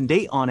flipping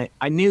date on it,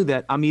 I knew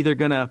that I'm either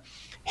going to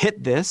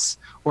hit this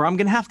or I'm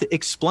going to have to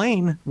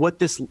explain what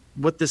this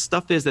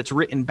stuff is that's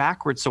written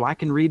backwards so I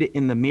can read it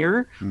in the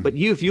mirror. But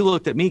if you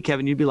looked at me,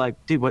 Kevin, you'd be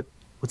like, dude, what's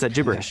that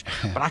gibberish?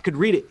 But I could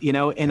read it,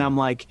 and I'm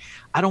like,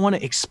 I don't want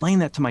to explain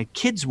that to my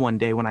kids one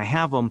day when I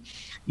have them,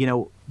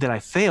 that I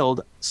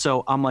failed.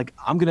 So I'm like,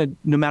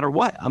 no matter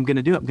what, I'm going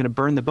to do it. I'm going to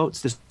burn the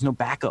boats. There's no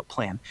backup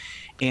plan.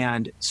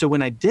 And so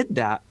when I did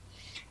that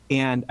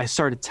and I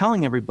started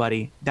telling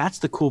everybody, that's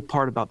the cool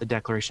part about the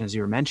declaration, as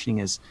you were mentioning,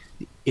 is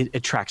it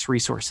attracts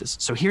resources.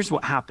 So here's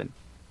what happened.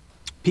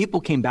 People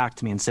came back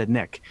to me and said,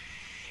 Nick,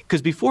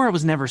 because before I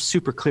was never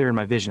super clear in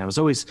my vision. I was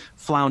always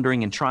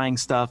floundering and trying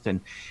stuff,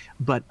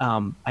 but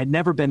I'd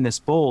never been this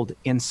bold.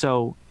 And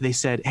so they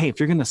said, hey, if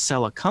you're going to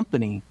sell a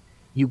company,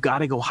 you got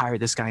to go hire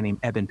this guy named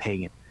Eben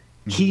Pagan.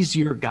 He's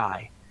your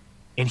guy,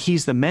 and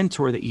he's the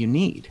mentor that you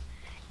need.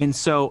 And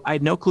so I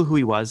had no clue who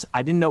he was.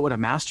 I didn't know what a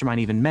mastermind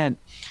even meant,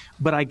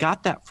 but I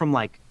got that from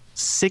like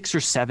 6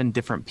 or 7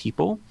 different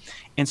people.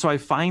 And so I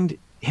find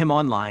him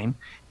online,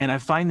 and I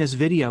find this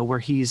video where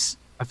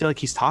I feel like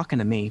he's talking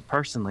to me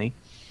personally,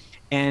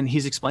 and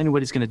he's explaining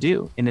what he's going to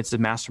do. And it's a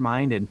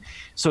mastermind. And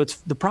so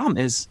the problem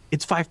is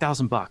it's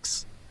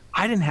 $5,000.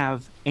 I didn't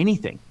have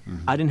anything.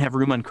 I didn't have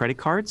room on credit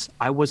cards.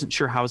 I wasn't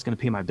sure how I was going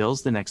to pay my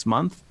bills the next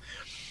month.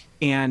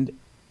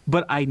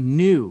 But I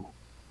knew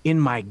in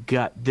my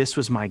gut, this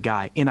was my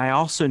guy. And I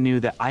also knew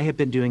that I had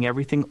been doing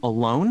everything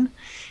alone.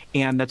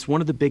 And that's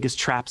one of the biggest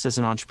traps as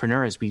an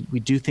entrepreneur, is we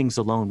do things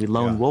alone. We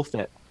lone wolf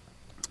it.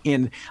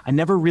 And I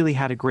never really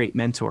had a great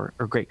mentor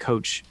or great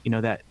coach,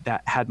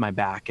 that had my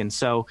back. And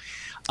so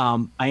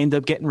I ended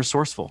up getting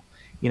resourceful.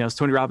 As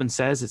Tony Robbins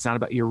says, it's not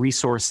about your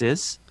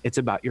resources, it's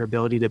about your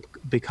ability to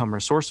become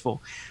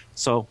resourceful.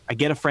 So I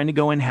get a friend to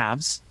go in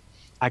halves.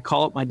 I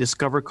call up my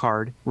Discover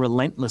card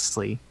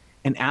relentlessly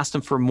and ask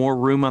them for more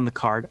room on the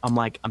card. I'm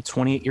like, I'm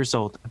 28 years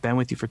old. I've been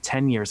with you for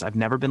 10 years. I've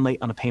never been late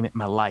on a payment in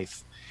my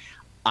life.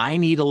 I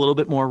need a little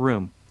bit more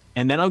room,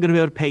 and then I'm going to be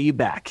able to pay you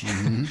back.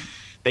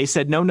 They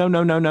said, no,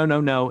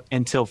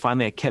 until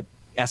finally I kept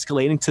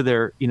escalating to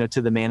their,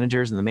 to the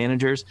managers and the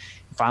managers.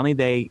 Finally,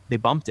 they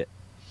bumped it.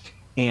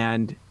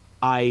 And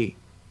I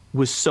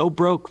was so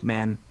broke,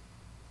 man.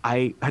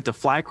 I had to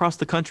fly across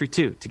the country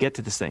too to get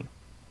to this thing.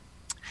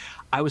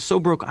 I was so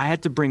broke, I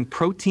had to bring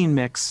protein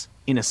mix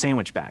in a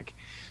sandwich bag.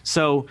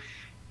 So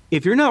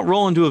if you're not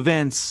rolling to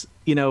events,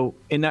 and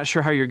not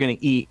sure how you're going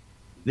to eat,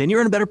 then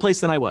you're in a better place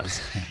than I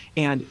was.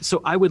 And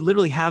so I would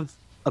literally have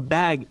a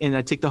bag, and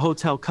I'd take the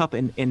hotel cup,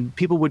 and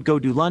people would go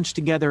do lunch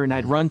together, and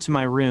I'd run to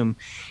my room.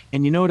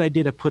 And you know what I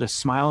did? I put a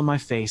smile on my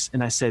face,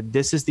 and I said,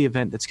 this is the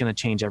event that's going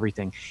to change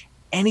everything.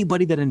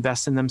 Anybody that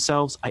invests in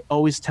themselves, I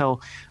always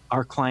tell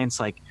our clients,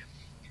 like,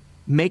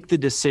 make the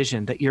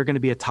decision that you're going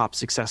to be a top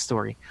success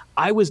story.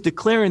 I was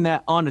declaring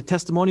that on a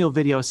testimonial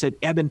video. I said,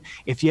 Eben,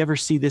 if you ever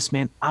see this,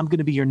 man, I'm going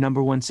to be your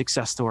number one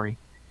success story.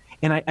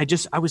 And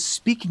I was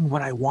speaking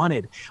what I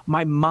wanted.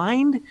 My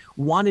mind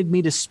wanted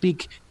me to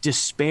speak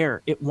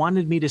despair. It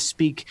wanted me to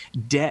speak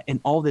debt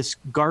and all this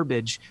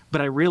garbage.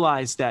 But I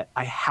realized that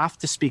I have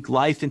to speak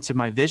life into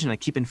my vision. I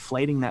keep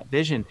inflating that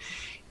vision.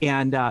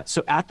 And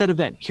so at that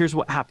event, here's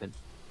what happened.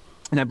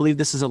 And I believe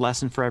this is a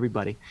lesson for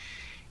everybody,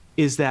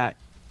 is that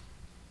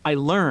I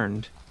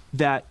learned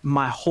that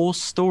my whole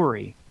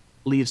story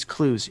leaves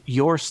clues.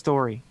 Your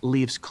story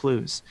leaves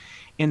clues.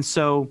 And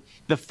so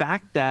the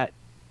fact that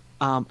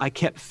I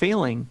kept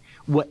failing,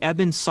 what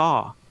Eben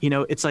saw,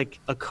 it's like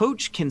a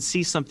coach can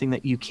see something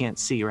that you can't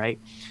see, right?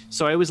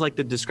 So I always like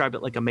to describe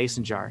it like a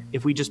mason jar.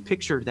 If we just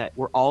picture that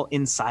we're all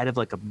inside of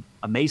like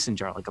a mason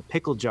jar, like a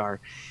pickle jar,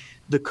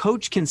 the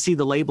coach can see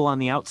the label on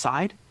the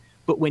outside,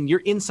 but when you're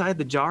inside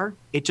the jar,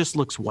 it just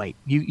looks white.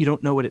 You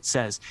don't know what it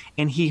says.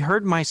 And he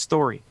heard my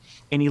story,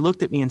 and he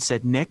looked at me and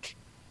said, Nick,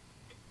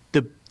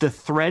 the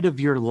thread of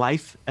your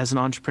life as an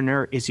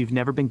entrepreneur is you've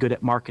never been good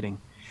at marketing.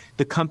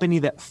 The company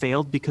that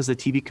failed because the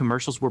TV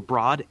commercials were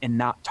broad and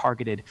not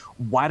targeted.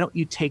 Why don't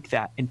you take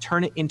that and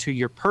turn it into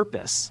your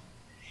purpose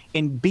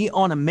and be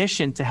on a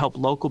mission to help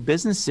local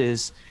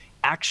businesses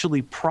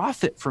actually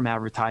profit from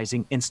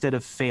advertising instead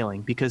of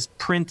failing, because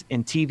print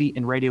and TV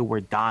and radio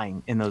were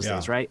dying in those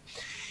days, right?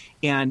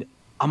 And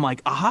I'm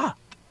like, aha,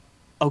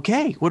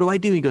 okay, what do I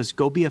do? He goes,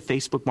 go be a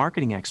Facebook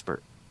marketing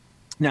expert.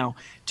 Now,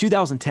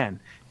 2010,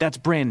 that's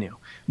brand new.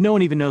 No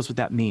one even knows what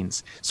that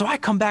means. So I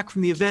come back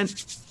from the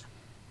event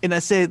and I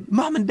said,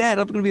 Mom and Dad,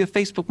 I'm going to be a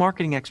Facebook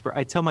marketing expert.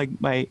 I tell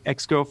my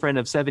ex-girlfriend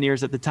of 7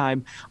 years at the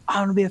time,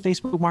 I'm going to be a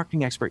Facebook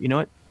marketing expert. You know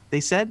what they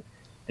said?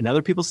 And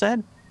other people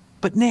said,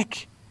 but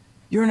Nick,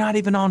 you're not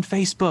even on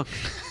Facebook.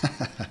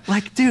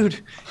 Like, dude,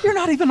 you're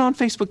not even on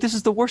Facebook. This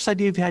is the worst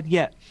idea you've had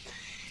yet.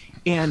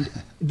 And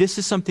this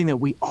is something that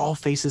we all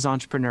face as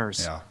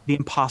entrepreneurs, the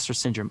imposter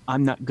syndrome.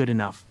 I'm not good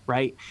enough,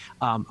 right?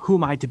 Who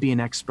am I to be an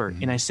expert?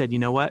 And I said, you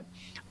know what?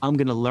 I'm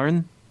going to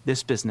learn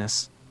this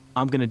business.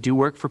 I'm going to do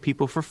work for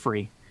people for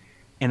free,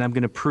 and I'm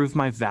going to prove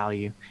my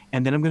value,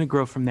 and then I'm going to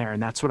grow from there.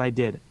 And that's what I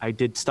did. I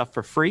did stuff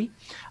for free.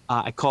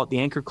 I call it the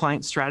anchor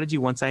client strategy.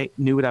 Once I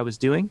knew what I was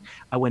doing,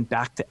 I went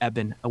back to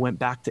Eben. I went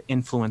back to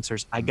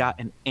influencers. I got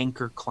an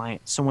anchor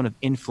client, someone of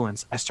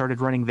influence. I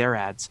started running their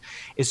ads.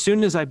 As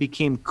soon as I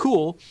became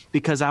cool,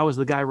 because I was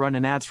the guy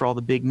running ads for all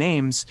the big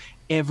names,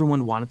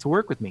 everyone wanted to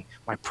work with me.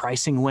 My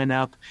pricing went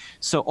up.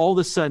 So all of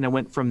a sudden, I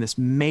went from this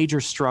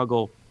major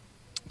struggle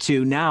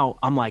to now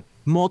I'm like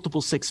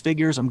multiple six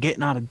figures. I'm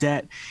getting out of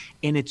debt.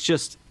 And it's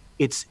just,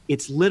 it's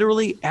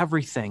literally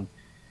everything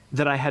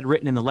that I had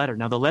written in the letter.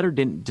 Now, the letter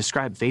didn't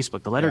describe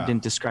Facebook. The letter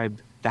didn't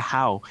describe the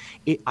how.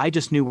 I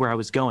just knew where I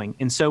was going.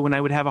 And so when I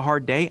would have a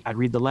hard day, I'd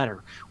read the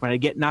letter. When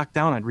I'd get knocked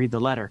down, I'd read the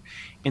letter.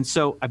 And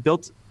so I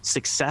built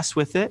success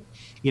with it,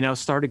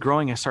 started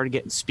growing. I started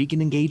getting speaking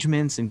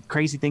engagements and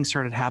crazy things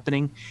started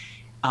happening.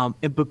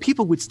 But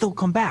people would still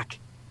come back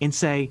and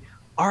say,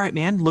 all right,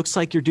 man, looks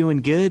like you're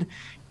doing good,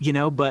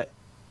 but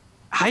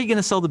how are you going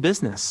to sell the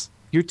business?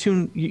 You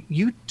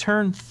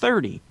turn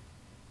 30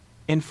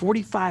 in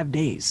 45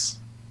 days.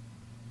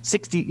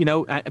 60,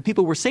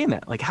 people were saying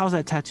that, like, how's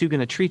that tattoo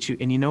going to treat you?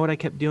 And you know what I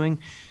kept doing?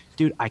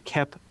 Dude, I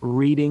kept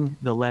reading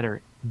the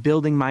letter,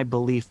 building my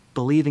belief,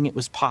 believing it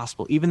was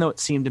possible, even though it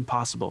seemed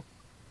impossible.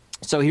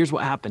 So here's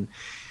what happened.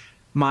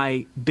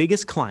 My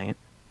biggest client,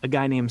 a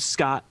guy named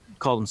Scott,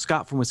 called him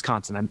Scott from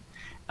Wisconsin.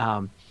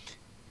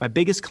 My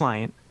biggest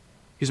client,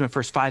 he was my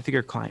first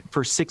 5-figure client,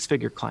 first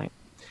 6-figure client.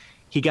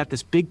 He got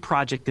this big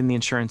project in the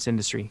insurance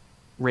industry,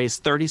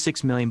 raised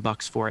 $36 million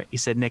for it. He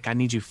said, Nick, I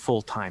need you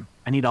full time.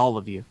 I need all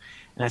of you.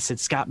 And I said,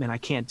 Scott, man, I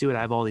can't do it.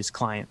 I have all these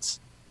clients.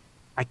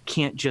 I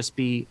can't just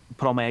put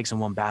all my eggs in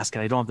one basket.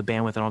 I don't have the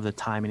bandwidth. I don't have the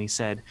time. And he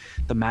said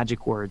the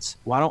magic words,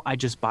 why don't I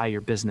just buy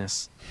your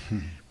business?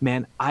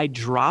 Man, I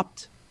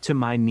dropped to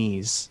my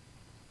knees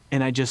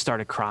and I just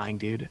started crying,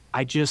 dude.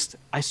 I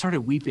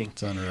started weeping.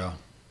 It's unreal.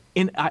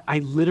 And I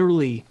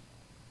literally,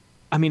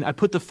 I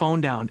put the phone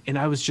down and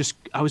I was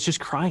just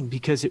crying,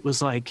 because it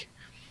was like,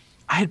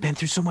 I had been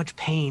through so much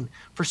pain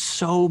for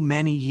so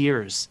many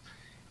years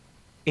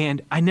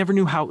and I never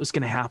knew how it was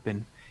going to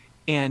happen.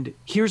 And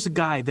here's a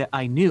guy that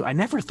I knew. I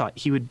never thought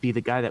he would be the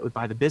guy that would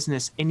buy the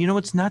business. And you know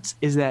what's nuts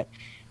is that,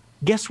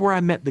 guess where I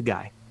met the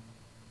guy?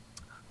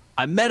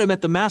 I met him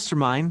at the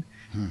mastermind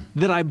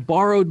that I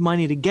borrowed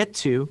money to get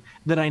to,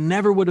 that I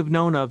never would have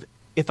known of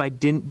if I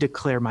didn't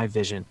declare my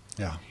vision.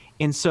 Yeah.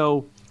 And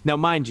so now,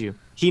 mind you,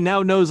 He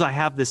now knows I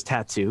have this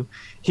tattoo.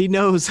 He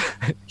knows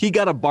he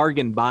got a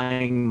bargain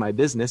buying my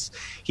business.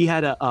 He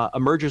had a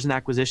mergers and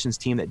acquisitions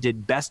team that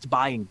did Best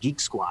Buy and Geek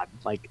Squad.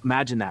 Like,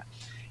 imagine that,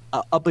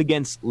 up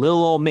against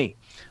little old me.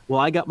 Well,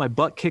 I got my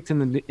butt kicked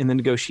in the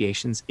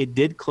negotiations. It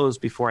did close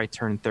before I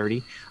turned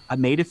 30. I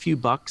made a few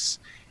bucks.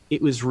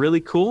 It was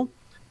really cool.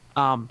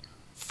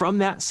 From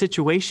that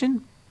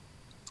situation,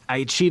 I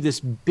achieved this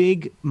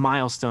big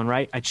milestone,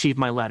 right? I achieved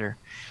my letter.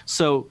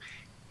 So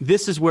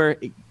this is where,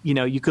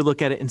 you could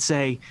look at it and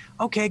say,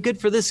 okay, good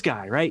for this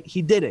guy, right?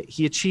 He did it.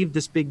 He achieved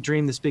this big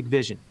dream, this big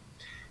vision.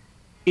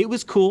 It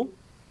was cool.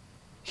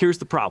 Here's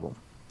the problem.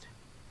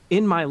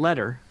 In my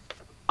letter,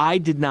 I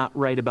did not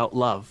write about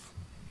love.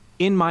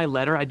 In my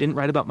letter, I didn't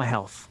write about my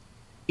health.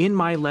 In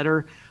my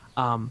letter,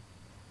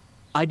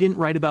 I didn't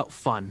write about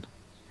fun.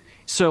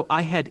 So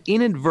I had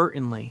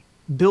inadvertently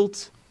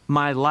built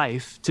my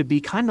life to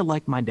be kind of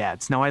like my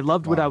dad's. Now, I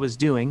loved what I was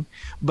doing,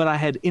 but I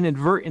had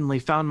inadvertently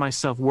found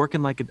myself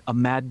working like a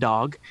mad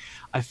dog.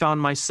 I found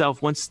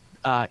myself, once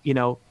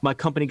my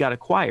company got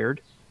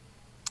acquired,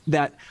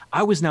 that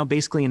I was now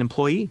basically an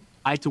employee.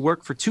 I had to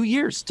work for 2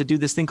 years to do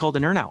this thing called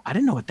an earnout. I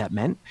didn't know what that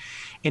meant.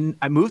 And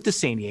I moved to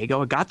San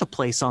Diego. I got the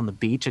place on the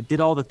beach. I did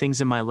all the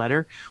things in my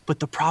letter. But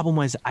the problem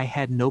was I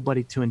had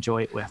nobody to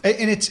enjoy it with.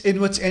 And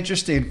what's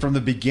interesting, from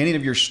the beginning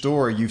of your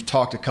story, you've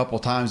talked a couple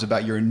of times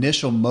about your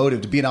initial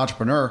motive to be an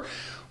entrepreneur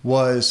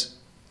was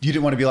you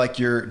didn't want to be like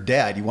your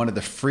dad. You wanted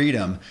the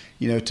freedom,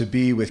 to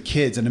be with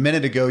kids. And a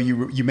minute ago,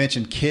 you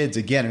mentioned kids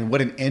again. And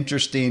what an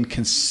interesting,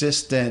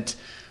 consistent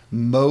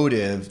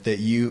motive that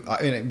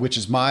which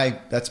is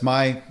that's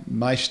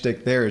my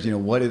shtick there is,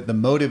 the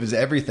motive is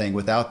everything.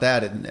 Without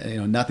that,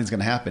 nothing's going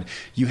to happen.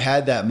 You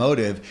had that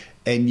motive,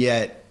 and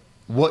yet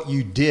what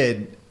you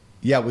did,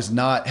 was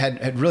not,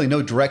 had really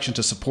no direction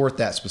to support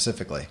that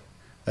specifically.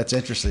 That's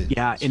interesting.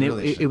 Yeah. And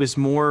it was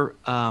more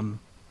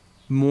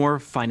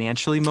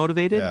financially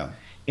motivated,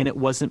 and it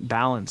wasn't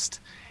balanced.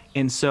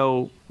 And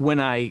so when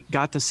I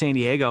got to San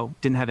Diego,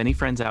 didn't have any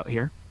friends out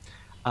here,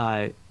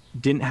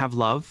 didn't have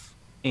love.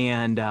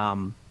 And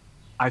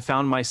I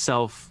found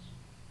myself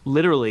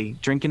literally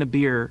drinking a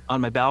beer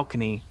on my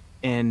balcony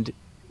and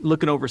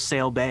looking over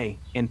Sail Bay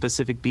in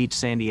Pacific Beach,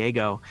 San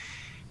Diego.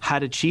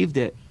 Had achieved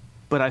it,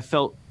 but I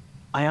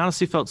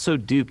honestly felt so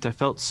duped. I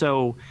felt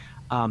so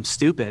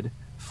stupid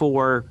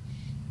for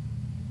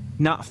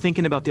not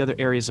thinking about the other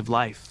areas of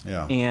life.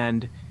 Yeah.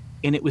 And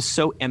it was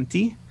so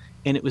empty,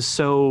 and it was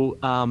so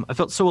I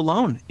felt so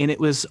alone, and it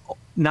was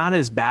not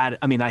as bad.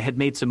 I mean, I had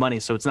made some money,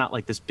 so it's not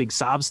like this big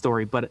sob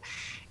story, but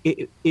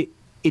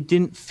it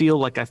didn't feel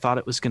like I thought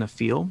it was going to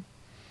feel.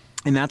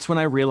 And that's when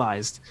I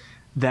realized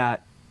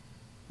that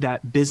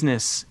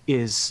business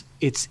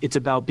it's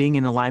about being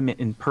in alignment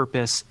and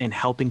purpose and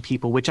helping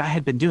people, which I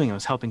had been doing. I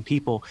was helping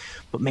people,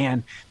 but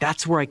man,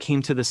 that's where I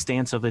came to the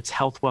stance of it's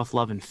health, wealth,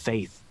 love, and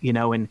faith,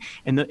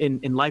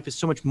 and life is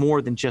so much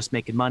more than just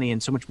making money,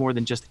 and so much more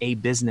than just a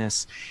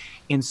business.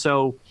 And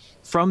so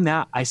from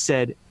that, I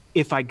said,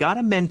 if I got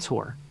a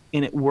mentor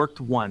and it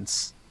worked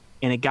once,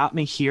 and it got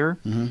me here,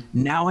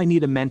 now I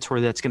need a mentor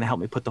that's going to help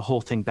me put the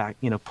whole thing back,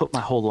 put my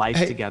whole life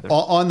together.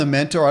 On the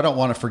mentor, I don't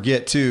want to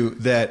forget too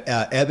that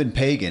Eben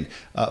Pagan,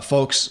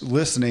 folks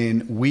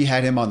listening, we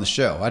had him on the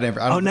show.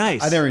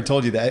 Nice. I never even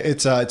told you that.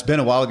 It's been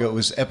a while ago. It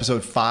was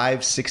episode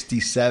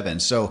 567.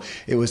 So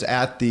it was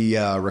at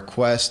the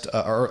request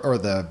or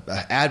the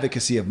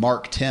advocacy of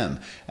Mark Tim.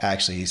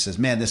 Actually, he says,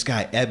 "Man, this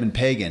guy Eben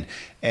Pagan,"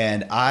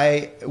 and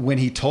when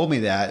he told me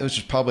that, it was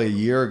just probably a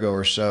year ago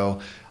or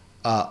so.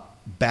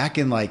 Back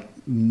in like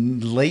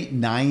late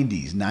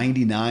 90s,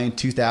 99,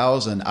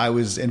 2000, I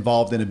was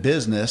involved in a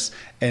business,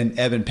 and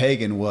Eben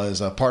Pagan was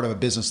a part of a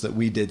business that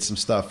we did some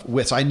stuff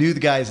with. So I knew the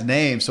guy's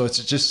name. So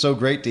it's just so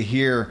great to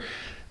hear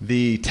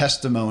the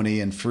testimony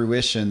and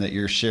fruition that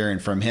you're sharing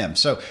from him.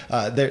 So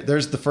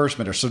there's the first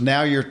mentor. So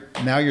now you're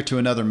to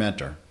another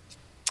mentor.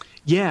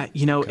 Yeah.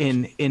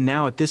 And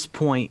now at this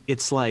point,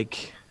 it's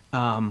like,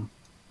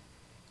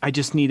 I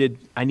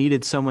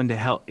needed someone to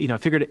help. I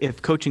figured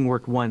if coaching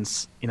worked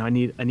once, I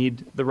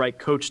need the right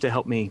coach to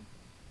help me,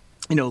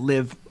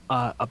 live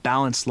a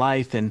balanced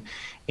life and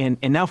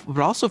now,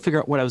 but also figure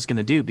out what I was going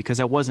to do, because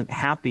I wasn't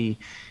happy,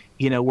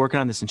 working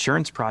on this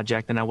insurance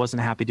project, and I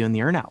wasn't happy doing the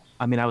earnout.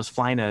 I mean, I was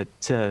flying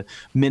to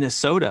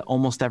Minnesota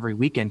almost every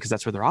weekend because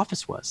that's where their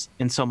office was.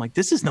 And so I'm like,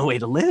 this is no way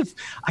to live.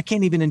 I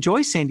can't even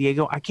enjoy San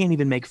Diego. I can't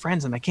even make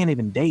friends, and I can't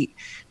even date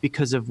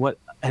because of what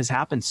has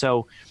happened.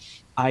 So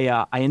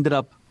I ended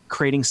up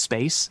creating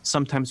space.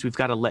 Sometimes we've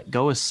got to let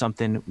go of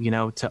something,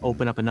 to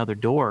open up another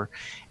door.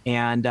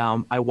 And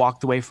I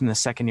walked away from the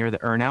second year of the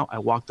earnout. I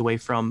walked away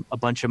from a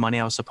bunch of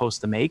money I was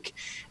supposed to make.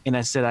 And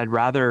I said, I'd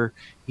rather,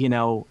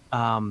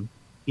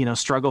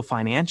 struggle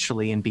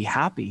financially and be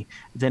happy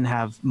than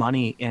have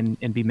money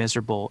and be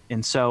miserable.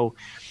 And so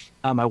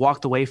I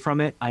walked away from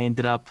it. I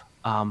ended up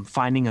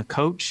finding a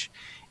coach,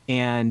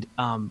 and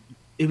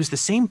it was the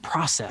same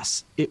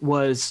process. It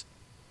was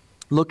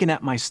looking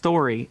at my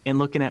story and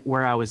looking at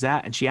where I was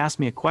at. And she asked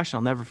me a question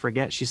I'll never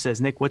forget. She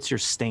says, "Nick, what's your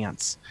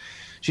stance?"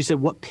 She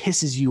said, "What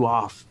pisses you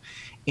off?"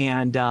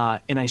 And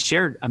I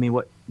shared,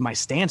 what my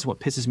stance, what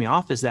pisses me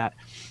off is that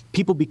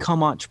people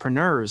become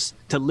entrepreneurs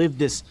to live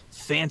this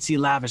fancy,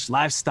 lavish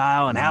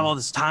lifestyle and have all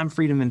this time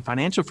freedom and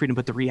financial freedom.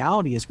 But the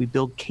reality is we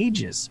build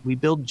cages, we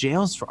build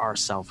jails for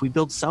ourselves, we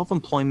build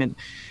self-employment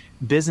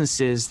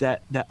businesses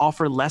that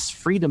offer less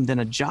freedom than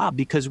a job,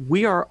 because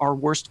we are our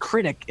worst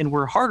critic and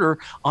we're harder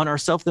on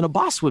ourselves than a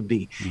boss would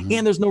be.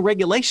 And there's no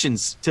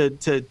regulations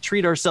to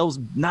treat ourselves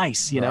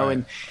nice, you know?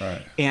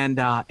 And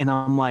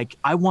I'm like,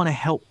 I want to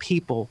help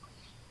people.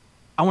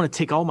 I want to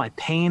take all my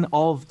pain,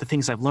 all of the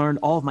things I've learned,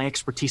 all of my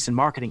expertise in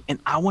marketing, and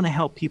I want to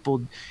help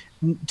people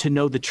to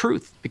know the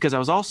truth, because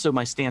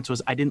my stance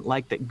was I didn't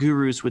like that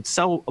gurus would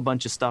sell a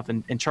bunch of stuff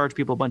and charge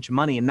people a bunch of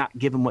money and not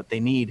give them what they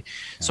need.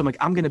 So I'm like,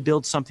 I'm going to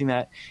build something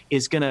that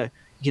is going to,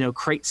 you know,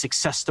 create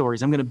success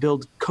stories. I'm going to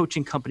build a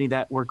coaching company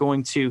that we're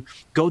going to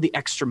go the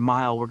extra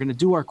mile. We're going to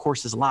do our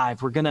courses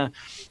live. We're going to,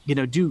 you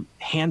know, do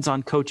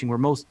hands-on coaching where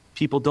most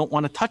people don't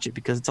want to touch it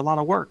because it's a lot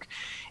of work.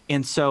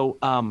 And so,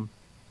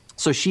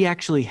 so she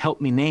actually helped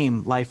me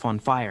name Life on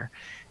Fire.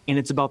 And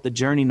it's about the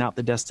journey, not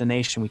the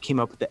destination. We came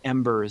up with the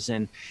embers,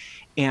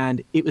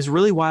 and it was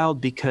really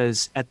wild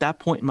because at that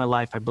point in my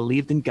life, I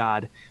believed in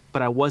God,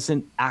 but I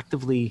wasn't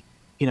actively,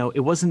 you know, it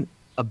wasn't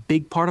a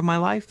big part of my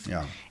life.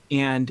 Yeah.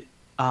 And,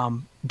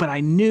 but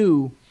I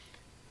knew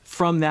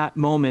from that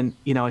moment,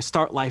 you know, I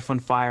start Life on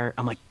Fire.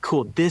 I'm like,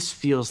 cool, this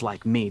feels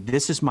like me.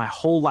 This is my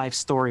whole life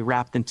story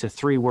wrapped into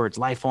 3 words,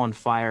 Life on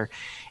Fire.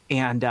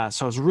 And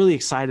so I was really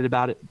excited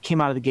about it. Came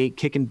out of the gate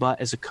kicking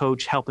butt as a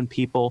coach, helping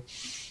people.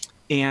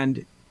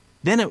 And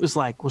then it was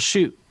like, well,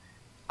 shoot,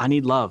 I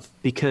need love,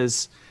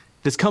 because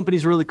this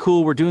company's really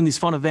cool. We're doing these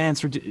fun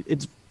events.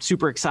 It's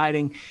super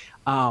exciting.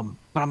 But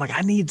I'm like, I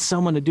need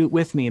someone to do it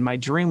with me. And my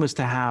dream was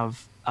to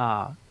have,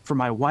 for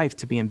my wife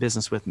to be in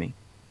business with me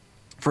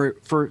for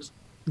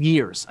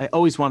years. I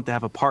always wanted to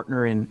have a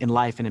partner in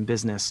life and in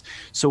business.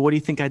 So what do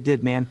you think I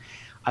did, man?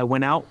 I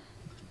went out,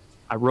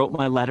 I wrote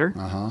my letter.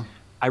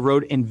 I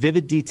wrote in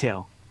vivid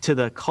detail to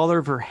the color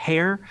of her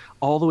hair,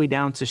 all the way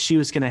down to she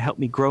was going to help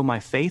me grow my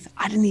faith.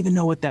 I didn't even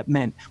know what that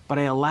meant, but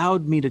I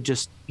allowed me to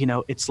just, you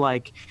know, it's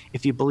like,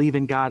 if you believe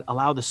in God,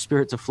 allow the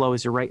Spirit to flow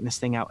as you're writing this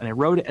thing out. And I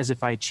wrote it as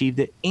if I achieved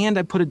it, and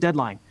I put a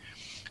deadline.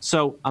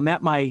 So I'm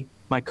at my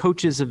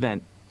coach's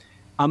event.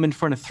 I'm in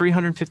front of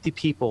 350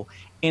 people,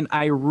 and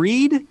I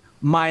read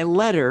my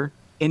letter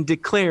and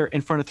declare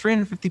in front of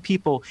 350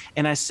 people.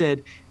 And I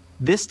said,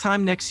 this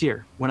time next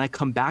year, when I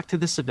come back to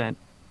this event,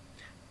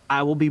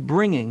 I will be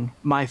bringing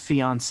my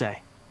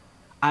fiance.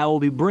 I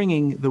will be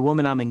bringing the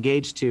woman I'm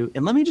engaged to.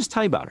 And let me just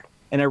tell you about her.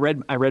 And I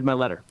read my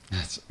letter.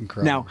 That's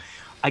incredible. Now,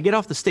 I get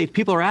off the stage.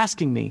 People are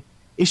asking me,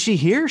 is she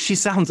here? She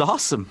sounds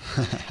awesome.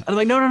 I'm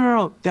like,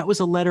 no. That was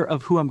a letter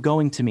of who I'm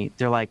going to meet.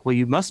 They're like, well,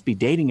 you must be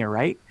dating her,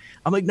 right?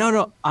 I'm like,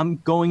 no, I'm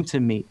going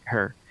to meet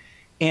her.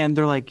 And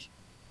they're like,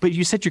 but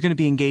you said you're going to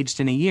be engaged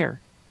in a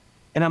year.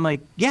 And I'm like,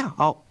 yeah,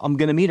 I'm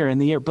going to meet her in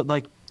the year. But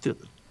like,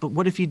 but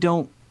what if you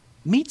don't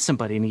meet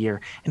somebody in a year?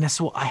 And I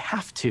said, well, I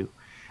have to.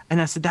 And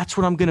I said, that's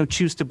what I'm going to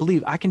choose to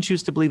believe. I can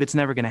choose to believe it's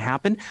never going to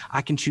happen.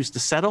 I can choose to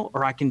settle,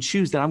 or I can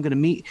choose that I'm going to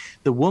meet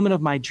the woman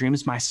of my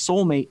dreams, my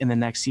soulmate, in the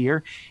next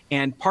year.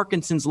 And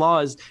Parkinson's law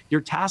is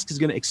your task is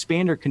going to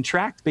expand or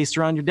contract based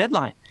around your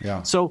deadline.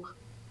 Yeah. So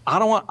I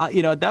don't want,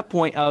 you know, at that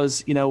point I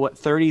was,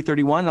 30,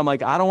 31. And I'm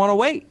like, I don't want to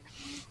wait.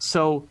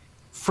 So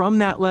from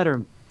that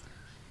letter,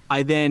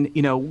 I then,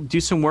 do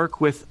some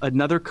work with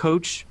another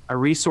coach, a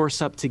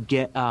resource up to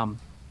get,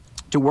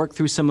 to work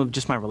through some of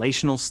just my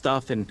relational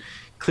stuff and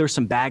clear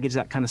some baggage,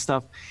 that kind of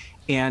stuff.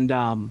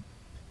 And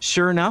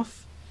sure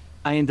enough,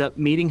 I end up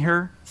meeting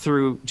her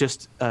through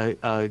just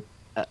a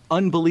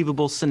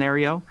unbelievable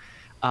scenario.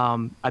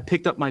 I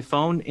picked up my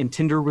phone and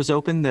Tinder was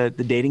open, the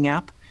dating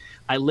app.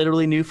 I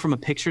literally knew from a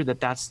picture that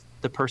that's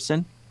the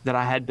person that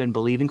I had been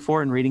believing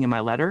for and reading in my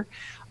letter.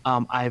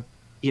 I've,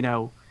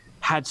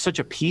 had such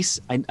a peace.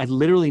 I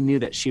literally knew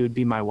that she would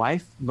be my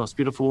wife, the most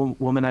beautiful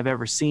woman I've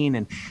ever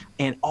seen.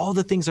 And all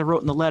the things I wrote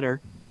in the letter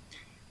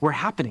were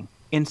happening.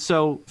 And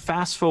so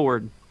fast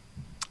forward,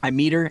 I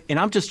meet her and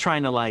I'm just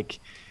trying to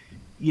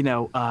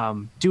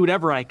do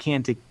whatever I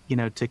can to,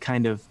 to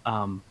kind of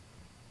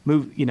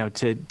move,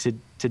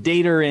 to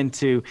date her and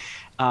to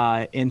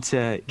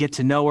get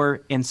to know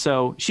her. And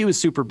so she was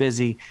super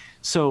busy.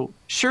 So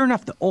sure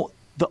enough,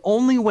 the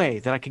only way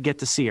that I could get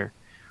to see her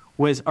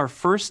was our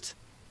first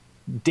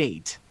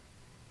date,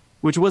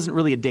 which wasn't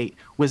really a date,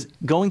 was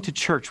going to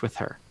church with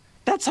her.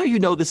 That's how you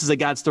know this is a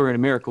God story and a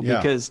miracle,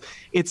 because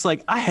it's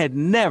like I was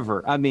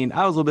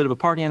a little bit of a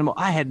party animal.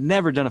 I had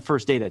never done a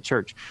first date at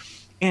church.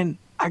 And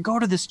I go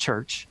to this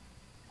church.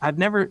 I've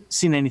never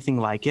seen anything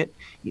like it.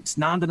 It's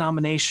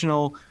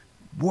non-denominational,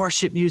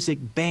 worship music,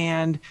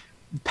 band.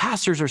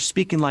 Pastors are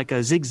speaking like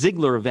a Zig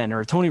Ziglar event or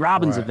a Tony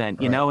Robbins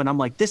event, and I'm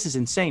like, this is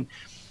insane.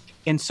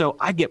 And so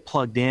I get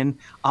plugged in.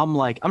 I'm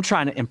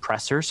trying to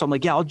impress her. So I'm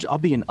like, yeah, I'll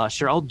be an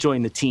usher. I'll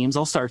join the teams.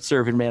 I'll start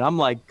serving, man. I'm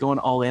like going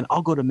all in.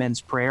 I'll go to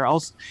men's prayer.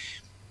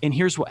 And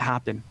here's what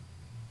happened.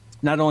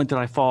 Not only did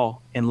I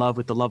fall in love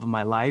with the love of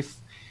my life,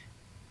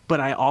 but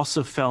I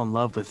also fell in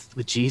love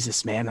with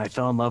Jesus, man. I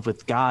fell in love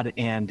with God.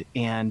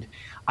 And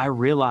I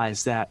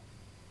realized that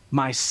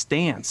my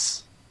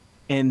stance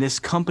in this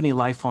company,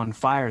 Life on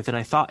Fire, that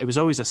I thought it was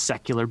always a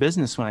secular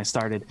business when I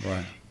started.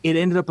 Right. It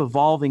ended up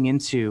evolving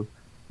into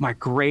my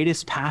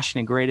greatest passion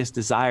and greatest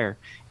desire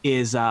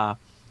is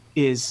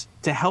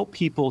to help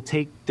people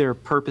take their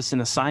purpose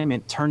and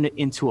assignment, turn it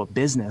into a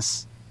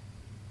business,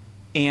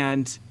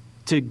 and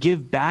to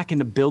give back and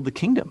to build the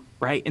kingdom,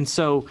 right? And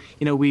so,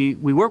 we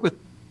work with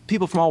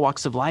people from all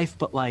walks of life,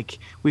 but like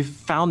we've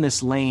found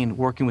this lane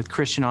working with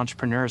Christian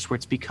entrepreneurs where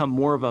it's become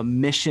more of a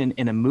mission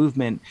and a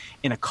movement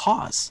and a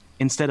cause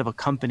instead of a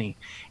company.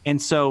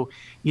 And so,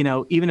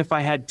 even if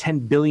I had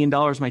 $10 billion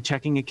in my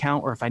checking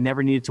account, or if I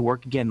never needed to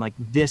work again, like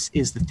this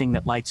is the thing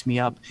that lights me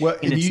up. Well,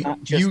 and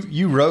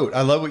you wrote,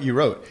 I love what you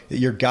wrote, that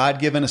your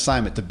God-given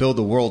assignment to build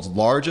the world's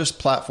largest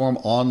platform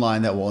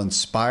online that will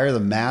inspire the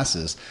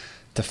masses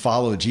to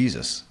follow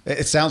Jesus.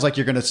 It sounds like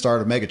you're going to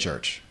start a mega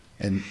church.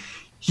 And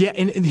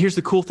here's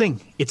the cool thing.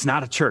 It's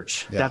not a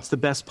church. Yeah. That's the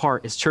best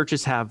part, is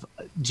churches have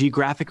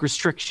geographic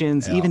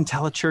restrictions, even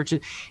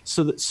telechurches.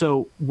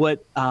 So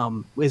what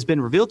has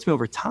been revealed to me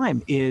over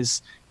time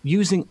is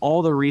using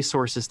all the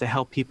resources to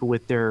help people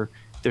with their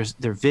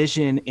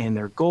vision and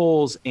their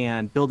goals,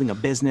 and building a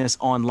business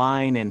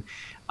online, and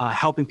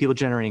helping people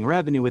generating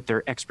revenue with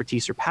their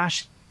expertise or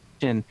passion.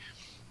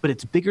 But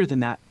it's bigger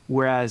than that.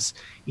 Whereas,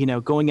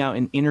 going out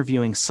and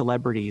interviewing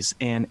celebrities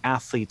and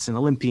athletes and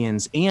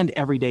Olympians and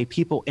everyday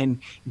people, and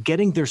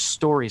getting their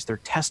stories, their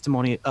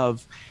testimony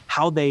of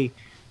how they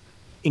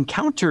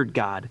encountered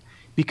God.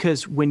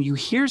 Because when you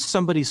hear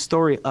somebody's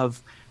story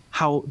of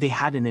how they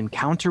had an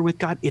encounter with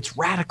God, it's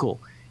radical.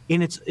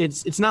 And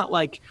it's not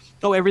like,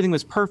 oh, everything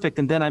was perfect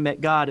and then I met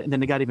God and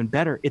then it got even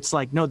better. It's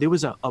like, no, there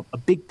was a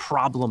big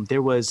problem.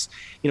 There was,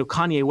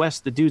 Kanye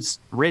West, the dude's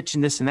rich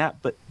and this and that,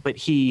 but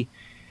he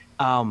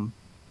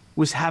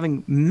was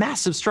having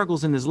massive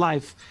struggles in his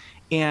life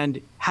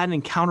and had an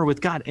encounter with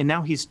God. And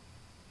now he's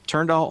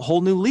turned a whole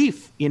new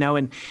leaf,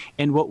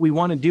 and what we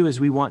want to do is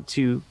we want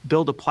to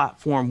build a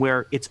platform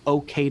where it's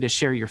okay to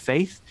share your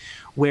faith,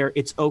 where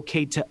it's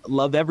okay to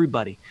love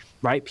everybody,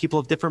 right? People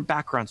of different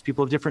backgrounds,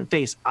 people of different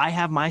faiths. I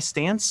have my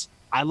stance.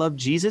 I love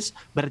Jesus,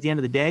 but at the end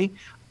of the day,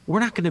 we're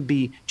not going to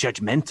be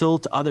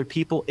judgmental to other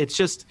people. It's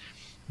just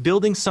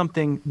building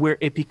something where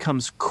it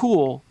becomes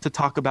cool to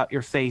talk about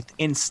your faith,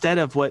 instead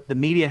of what the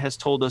media has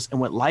told us and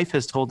what life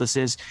has told us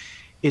is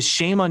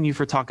shame on you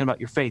for talking about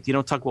your faith. You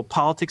don't talk about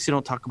politics. You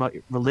don't talk about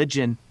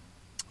religion,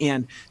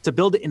 and to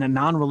build it in a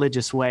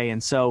non-religious way.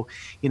 And so,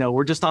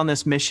 we're just on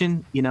this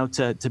mission,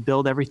 to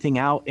build everything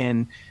out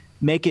and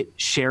make it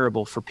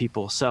shareable for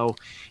people. So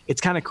it's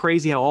kind of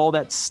crazy how all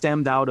that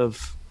stemmed out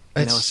of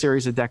a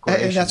series of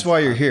declarations. And that's why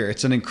you're here.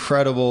 It's an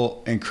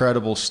incredible,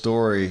 incredible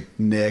story,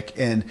 Nick.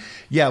 And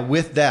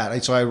with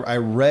that, so I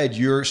read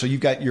so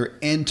you've got your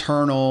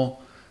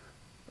internal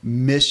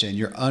mission,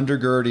 your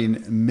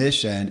undergirding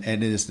mission,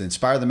 and it is to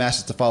inspire the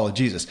masses to follow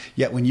Jesus.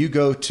 Yet when you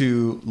go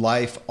to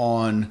Life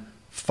on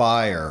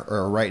Fire,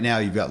 or right now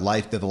you've got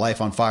the Life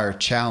on Fire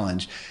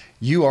Challenge,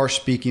 you are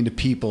speaking to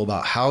people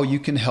about how you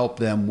can help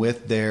them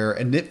with their,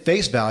 and at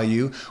face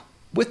value,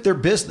 with their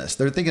business.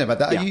 They're thinking about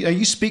that. Yeah.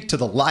 You speak to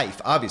the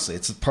life. Obviously,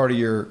 it's part of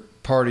your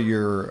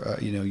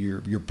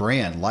your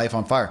brand, Life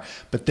on Fire.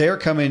 But they're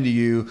coming to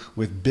you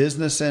with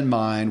business in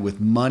mind,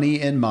 with money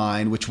in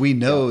mind, which we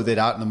know that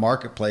out in the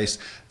marketplace,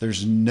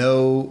 there's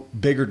no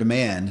bigger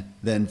demand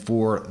than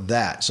for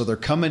that. So they're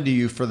coming to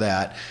you for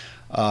that.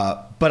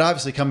 But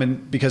obviously coming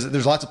because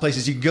there's lots of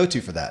places you can go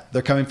to for that.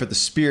 They're coming for the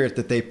spirit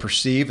that they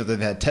perceive, that they've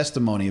had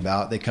testimony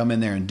about. They come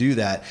in there and do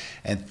that.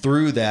 And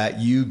through that,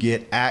 you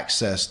get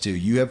access to,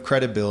 you have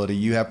credibility,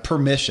 you have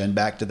permission,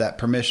 back to that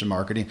permission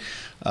marketing,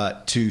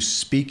 to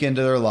speak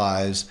into their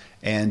lives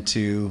and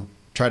to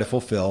try to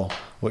fulfill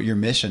what your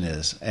mission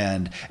is.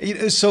 And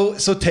so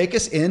take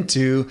us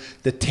into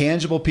the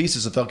tangible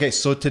pieces of, okay,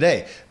 so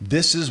today,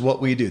 this is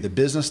what we do. The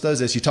business does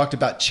this. You talked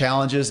about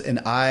challenges, and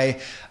I,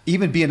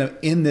 even being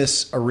in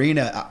this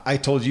arena, I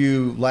told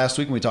you last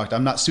week when we talked,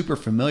 I'm not super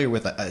familiar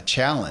with a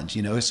challenge,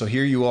 so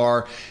here you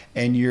are,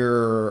 and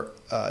your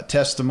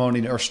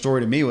testimony or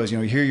story to me was,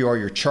 here you are,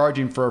 you're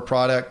charging for a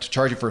product,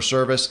 charging for a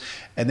service,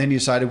 and then you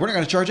decided, we're not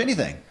going to charge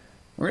anything.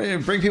 We're going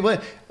to bring people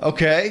in.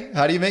 Okay,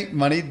 how do you make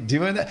money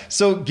doing that?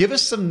 So give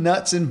us some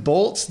nuts and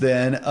bolts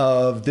then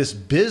of this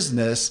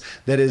business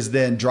that is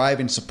then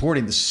driving,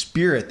 supporting the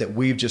spirit that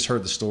we've just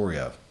heard the story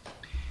of.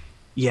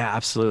 Yeah,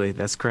 absolutely.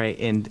 That's great.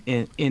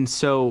 And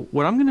so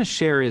what I'm going to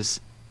share is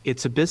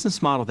it's a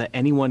business model that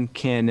anyone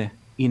can,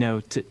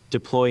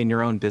 deploy in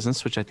your own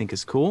business, which I think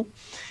is cool.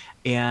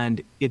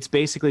 And it's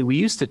basically, we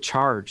used to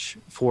charge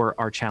for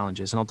our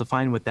challenges, and I'll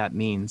define what that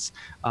means,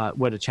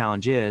 what a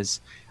challenge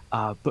is.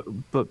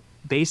 But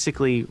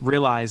basically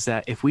realize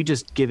that if we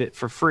just give it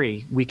for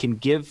free, we can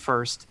give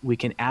first, we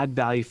can add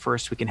value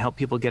first, we can help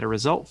people get a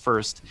result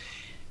first.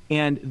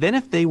 And then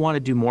if they want to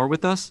do more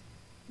with us,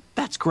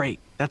 that's great.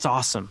 That's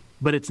awesome.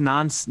 But it's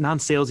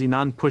non-salesy,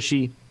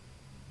 non-pushy.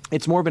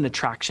 It's more of an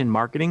attraction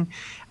marketing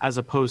as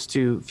opposed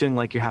to feeling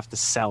like you have to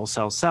sell.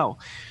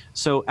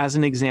 So as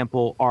an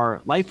example,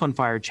 our Life on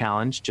Fire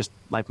Challenge, just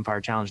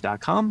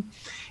lifeonfirechallenge.com,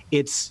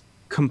 it's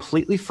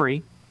completely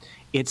free.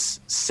 It's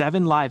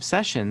 7 live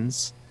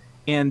sessions,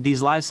 and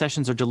these live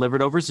sessions are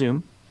delivered over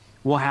Zoom.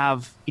 We'll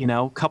have,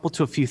 a couple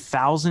to a few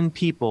thousand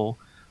people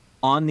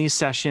on these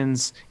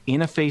sessions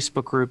in a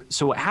Facebook group.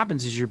 So what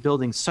happens is you're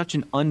building such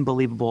an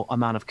unbelievable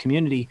amount of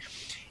community,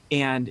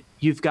 and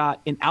you've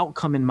got an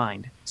outcome in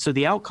mind. So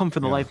the outcome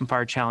for the Life on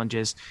Fire Challenge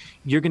is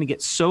you're going to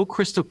get so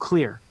crystal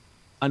clear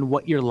on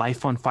what your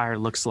life on fire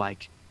looks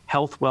like.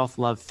 Health, wealth,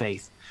 love,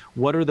 faith.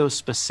 What are those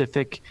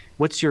specific,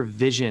 what's your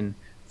vision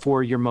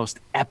for your most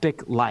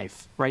epic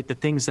life, right? The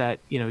things that,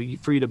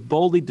 for you to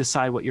boldly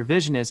decide what your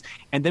vision is.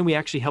 And then we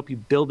actually help you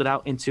build it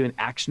out into an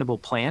actionable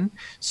plan.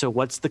 So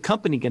what's the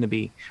company going to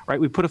be, right?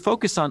 We put a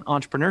focus on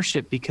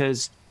entrepreneurship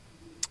because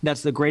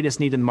that's the greatest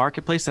need in the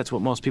marketplace. That's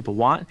what most people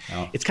want.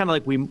 Oh. It's kind of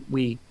like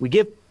we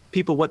give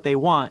people what they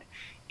want.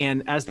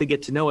 And as they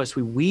get to know us,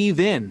 we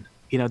weave in,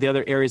 the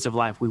other areas of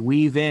life. We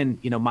weave in,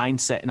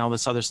 mindset and all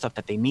this other stuff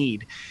that they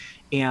need.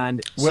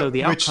 And so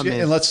the outcome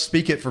is... And let's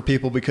speak it for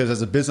people, because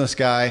as a business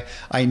guy,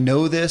 I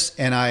know this,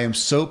 and I am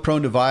so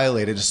prone to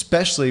violate it,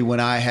 especially when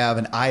I have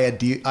an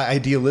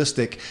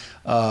idealistic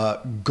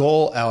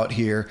goal out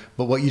here.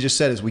 But what you just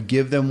said is we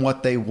give them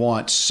what they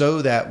want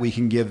so that we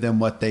can give them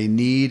what they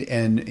need.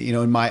 And,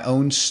 in my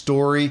own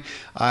story,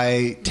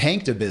 I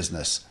tanked a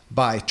business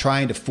by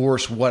trying to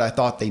force what I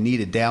thought they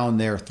needed down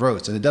their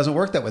throats. And it doesn't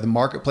work that way. The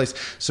marketplace.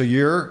 So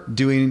you're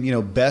doing,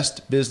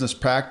 best business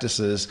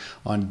practices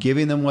on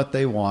giving them what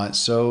they want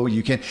so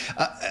you can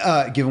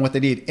give them what they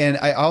need. And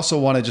I also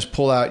want to just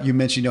pull out, you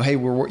mentioned, hey,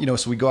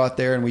 so we go out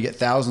there and we get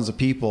thousands of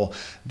people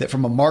that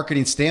from a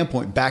marketing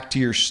standpoint, back to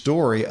your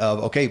story of,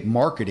 okay,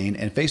 marketing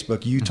and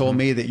Facebook, you told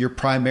me that you're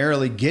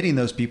primarily getting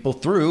those people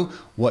through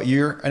what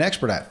you're an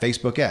expert at,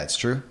 Facebook ads,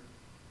 true?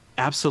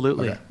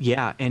 Absolutely. Okay.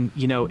 Yeah. And,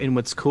 and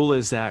what's cool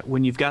is that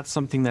when you've got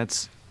something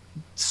that's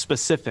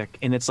specific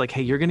and it's like,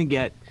 hey, you're going to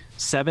get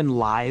 7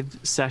 live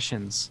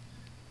sessions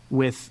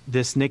with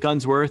this Nick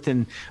Unsworth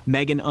and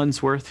Megan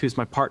Unsworth, who's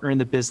my partner in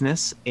the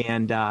business.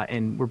 And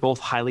we're both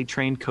highly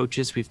trained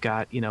coaches. We've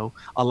got,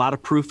 a lot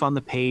of proof on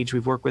the page.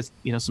 We've worked with,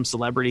 some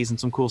celebrities and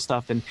some cool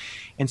stuff.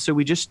 And so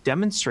we just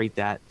demonstrate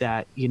that,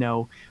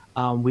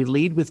 we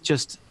lead with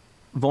just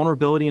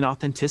vulnerability and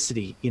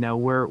authenticity.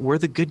 We're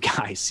the good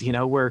guys.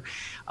 We're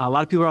a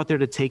lot of people are out there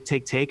to take,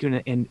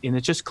 and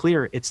it's just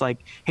clear. It's like,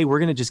 hey, we're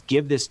going to just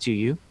give this to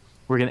you.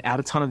 We're going to add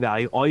a ton of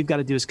value. All you've got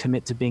to do is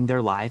commit to being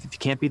there live. If you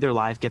can't be there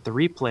live, get the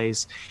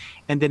replays,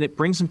 and then it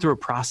brings them through a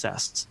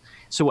process.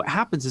 So what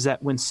happens is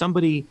that when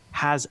somebody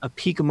has a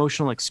peak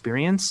emotional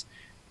experience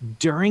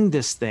during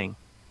this thing,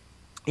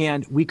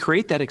 and we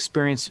create that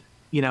experience,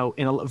 in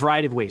a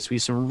variety of ways. We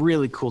use some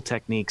really cool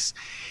techniques.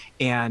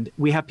 And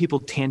we have people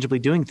tangibly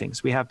doing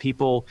things. We have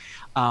people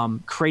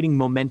creating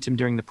momentum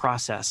during the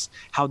process.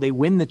 How they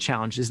win the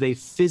challenge is they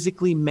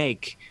physically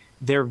make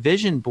their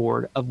vision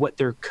board of what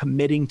they're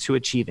committing to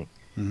achieving.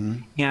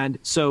 Mm-hmm. And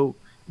so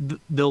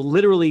they'll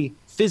literally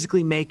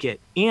physically make it,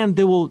 and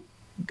they will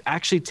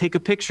actually take a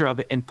picture of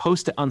it and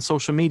post it on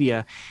social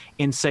media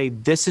and say,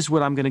 this is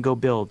what I'm going to go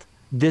build.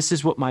 This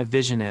is what my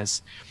vision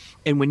is.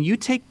 And when you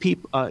take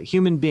a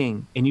human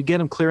being and you get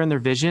them clear on their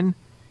vision,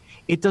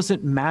 it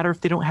doesn't matter if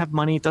they don't have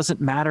money. It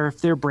doesn't matter if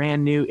they're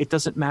brand new. It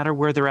doesn't matter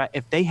where they're at.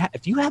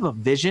 If you have a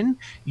vision,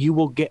 you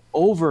will get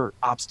over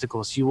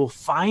obstacles. You will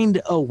find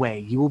a way.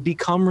 You will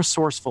become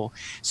resourceful.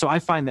 So I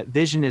find that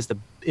vision is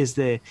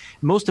the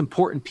most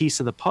important piece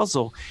of the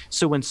puzzle.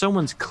 So when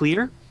someone's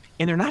clear,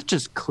 and they're not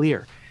just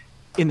clear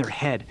in their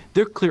head,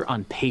 they're clear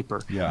on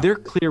paper. Yeah. They're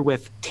clear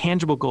with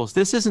tangible goals.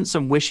 This isn't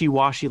some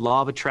wishy-washy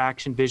law of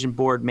attraction, vision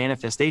board,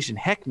 manifestation.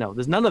 Heck no,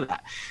 there's none of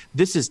that.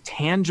 This is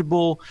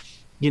tangible.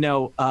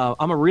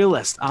 I'm a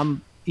realist.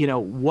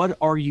 What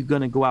are you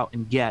going to go out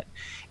and get?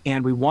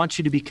 And we want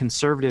you to be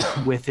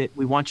conservative with it.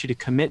 We want you to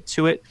commit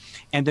to it.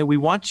 And then we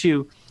want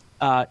you,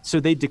 so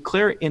they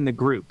declare it in the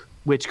group,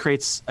 which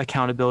creates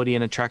accountability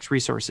and attracts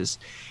resources.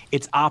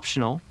 It's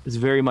optional. It's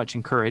very much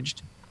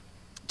encouraged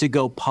to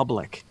go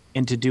public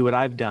and to do what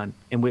I've done.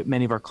 And what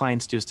many of our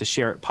clients do is to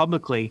share it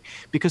publicly,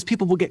 because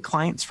people will get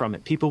clients from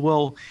it. People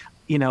will,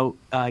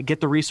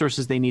 get the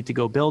resources they need to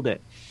go build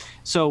it.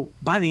 So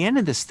by the end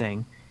of this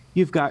thing,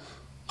 you've got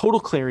total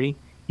clarity.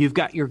 You've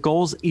got your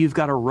goals. You've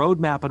got a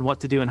roadmap on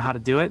what to do and how to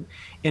do it.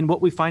 And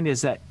what we find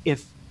is that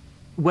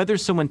whether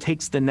someone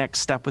takes the next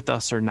step with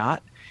us or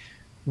not,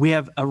 we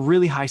have a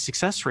really high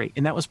success rate.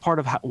 And that was part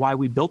of why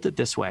we built it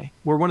this way.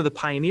 We're one of the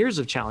pioneers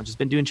of challenges,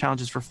 been doing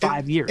challenges for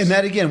 5 years. And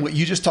that, again, what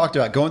you just talked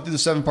about, going through the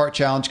 7-part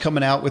challenge,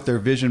 coming out with their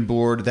vision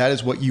board, that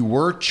is what you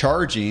were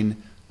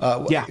charging.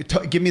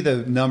 Give me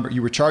the number.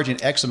 You were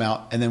charging X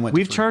amount and then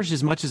we've charged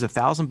as much as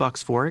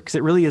 $1,000 for it, because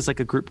it really is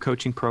like a group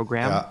coaching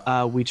program.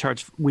 Yeah. We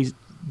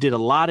did a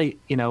lot of,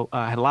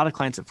 had a lot of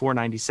clients at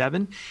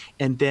 $497.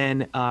 And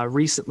then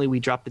recently we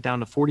dropped it down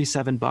to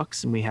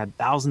 $47, and we had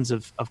thousands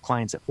of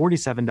clients at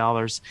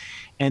 $47.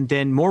 And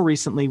then more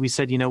recently we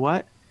said, you know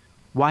what,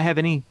 why have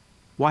any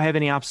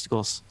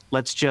obstacles?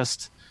 Let's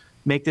just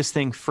make this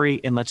thing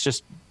free, and let's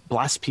just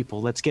bless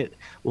people. Let's get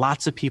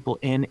lots of people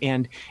in.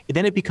 And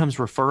then it becomes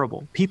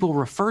referable. People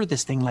refer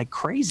this thing like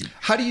crazy.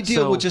 How do you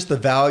deal with just the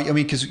value? I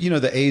mean, because,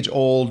 the age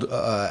old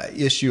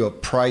issue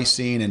of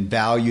pricing and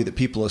value that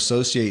people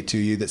associate to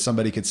you, that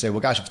somebody could say, well,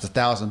 gosh, if it's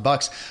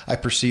 $1,000, I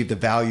perceive the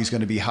value is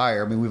going to be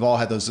higher. I mean, we've all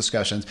had those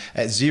discussions.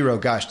 At zero,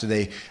 gosh, do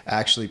they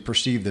actually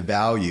perceive the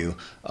value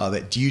of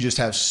it? Do you just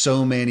have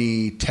so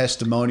many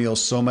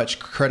testimonials, so much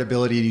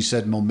credibility, and you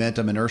said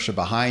momentum, inertia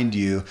behind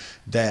you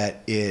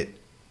that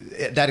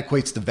that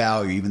equates the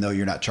value, even though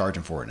you're not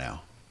charging for it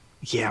now?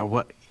 Yeah,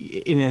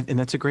 and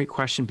that's a great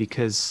question,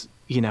 because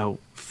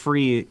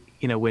free,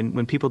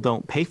 when people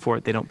don't pay for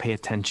it, they don't pay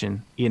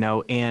attention,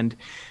 and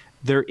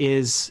there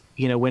is,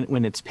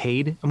 when it's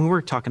paid, I mean,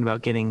 we're talking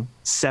about getting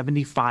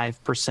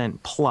 75%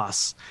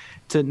 plus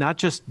to not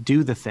just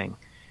do the thing,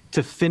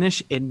 to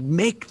finish and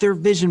make their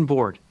vision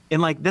board.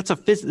 And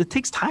it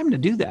takes time to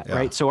do that, yeah.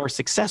 Right? So our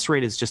success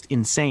rate is just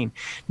insane.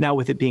 Now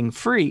with it being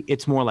free,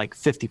 it's more like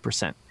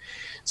 50%.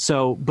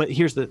 So, but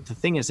here's the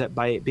thing is that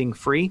by it being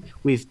free,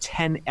 we've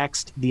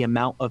 10x'd the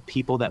amount of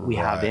people that we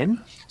have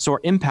in. So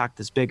our impact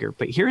is bigger.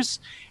 But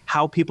here's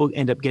how people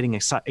end up getting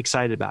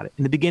excited about it.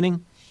 In the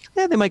beginning,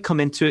 they might come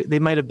into it. They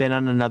might have been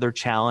on another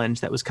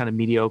challenge that was kind of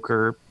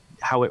mediocre,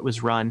 how it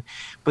was run,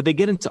 but they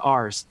get into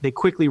ours. They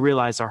quickly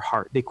realize our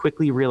heart. They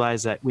quickly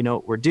realize that we know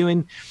what we're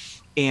doing,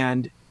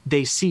 and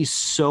they see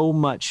so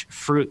much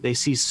fruit. They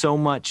see so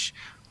much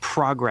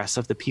progress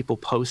of the people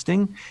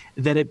posting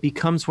that it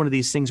becomes one of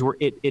these things where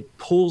it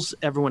pulls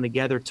everyone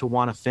together to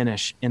want to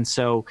finish. And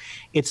so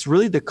it's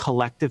really the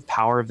collective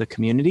power of the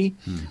community,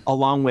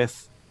 along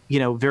with,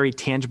 very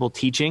tangible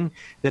teaching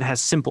that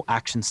has simple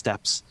action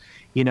steps,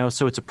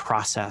 so it's a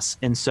process.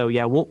 And so,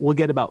 yeah, we'll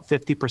get about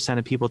 50%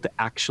 of people to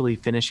actually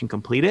finish and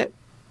complete it.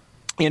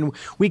 And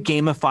we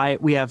gamify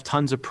it. We have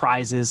tons of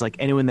prizes, like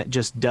anyone that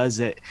just does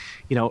it,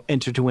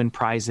 enter to win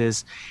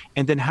prizes.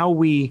 And then how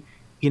we,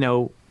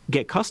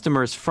 get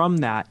customers from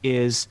that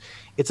is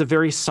it's a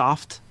very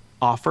soft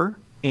offer,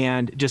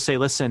 and just say,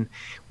 listen,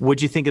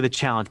 what'd you think of the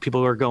challenge?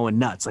 People are going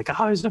nuts. Like,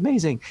 oh, it was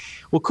amazing.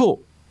 Well,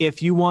 cool.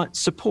 If you want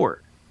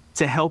support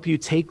to help you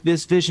take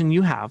this vision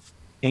you have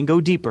and go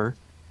deeper,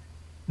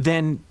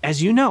 then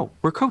as you know,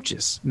 we're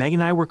coaches. Meg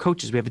and I, we're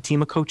coaches. We have a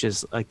team of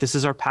coaches. Like, this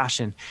is our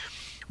passion.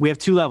 We have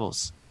 2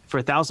 levels.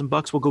 For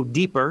 $1,000, we'll go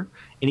deeper,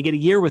 and you get a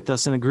year with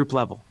us in a group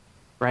level,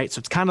 right? So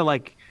it's kind of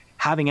like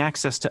having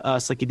access to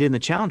us like you did in the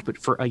challenge, but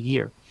for a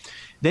year.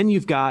 Then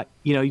you've got,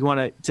 you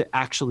want to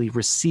actually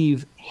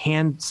receive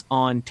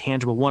hands-on,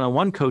 tangible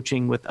one-on-one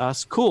coaching with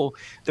us. Cool.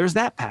 There's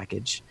that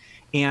package.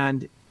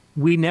 And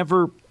we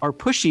never are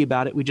pushy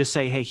about it. We just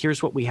say, hey,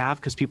 here's what we have,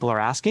 because people are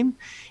asking.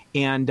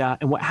 And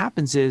what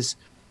happens is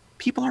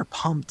people are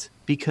pumped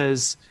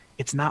because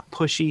it's not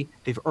pushy.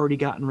 They've already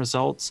gotten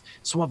results.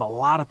 So we'll have a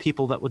lot of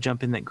people that will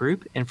jump in that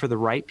group. And for the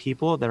right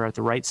people that are at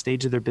the right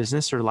stage of their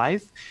business or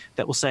life,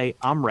 that will say,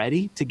 I'm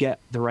ready to get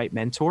the right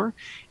mentor.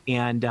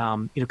 And,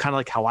 kind of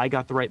like how I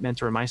got the right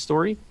mentor in my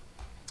story.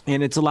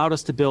 And it's allowed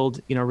us to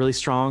build, a really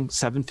strong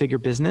 7-figure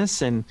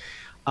business, and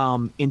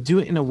do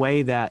it in a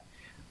way that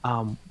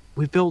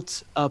we've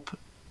built up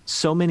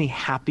so many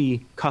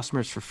happy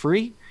customers for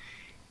free.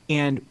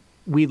 And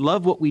we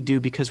love what we do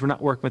because we're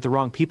not working with the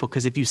wrong people.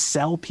 Because if you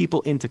sell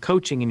people into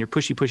coaching and you're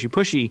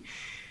pushy,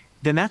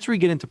 then that's where you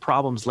get into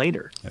problems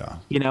later.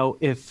 Yeah.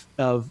 If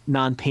of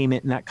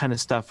non-payment and that kind of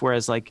stuff.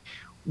 Whereas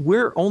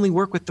we're only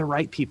work with the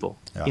right people.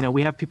 Yeah.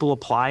 We have people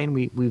apply, and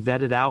we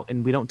vet it out,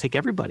 and we don't take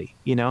everybody,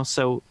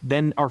 so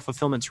then our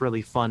fulfillment's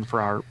really fun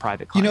for our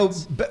private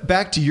clients.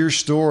 Back to your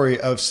story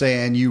of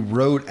saying you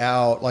wrote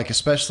out,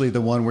 especially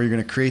the one where you're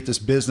going to create this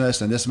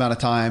business in this amount of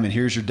time, and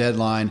here's your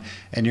deadline,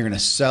 and you're going to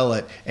sell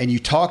it. And you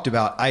talked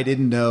about, I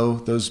didn't know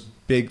those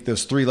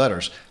 3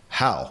 letters,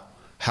 how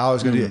I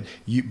was going to do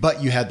it.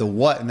 But you had the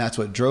what, and that's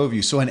what drove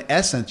you. So in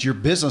essence, your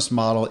business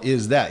model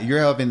is that you're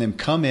having them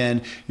come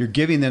in, you're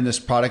giving them this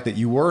product that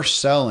you were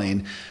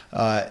selling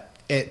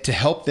to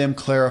help them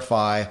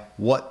clarify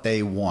what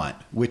they want,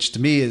 which to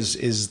me is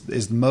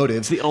the motive.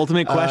 It's the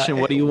ultimate question.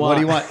 What do you want? What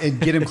do you want? And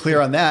get them clear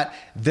on that.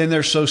 Then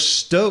they're so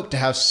stoked to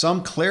have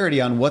some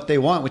clarity on what they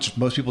want, which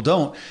most people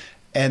don't.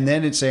 And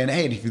then it's saying,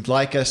 hey, if you'd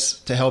like us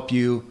to help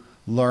you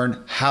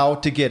learn how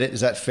to get it, is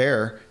that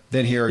fair?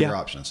 Then here are your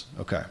options.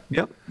 Okay.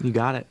 Yep. You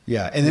got it.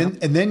 Yeah. And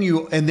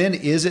then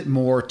is it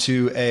more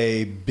to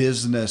a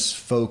business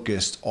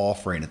focused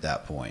offering at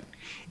that point?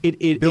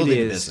 Building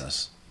a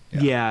business.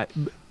 Yeah.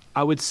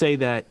 I would say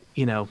that,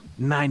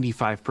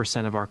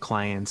 95% of our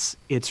clients,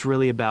 it's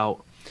really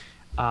about,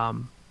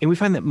 and we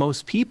find that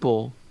most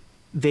people,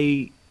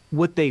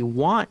 what they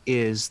want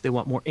is they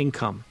want more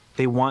income.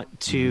 They want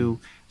to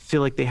feel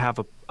like they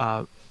have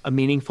a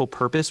meaningful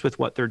purpose with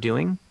what they're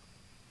doing.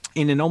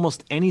 And in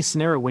almost any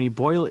scenario, when you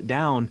boil it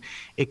down,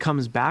 it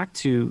comes back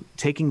to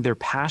taking their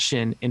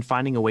passion and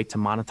finding a way to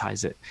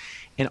monetize it.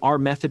 And our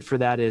method for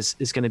that is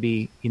going to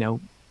be,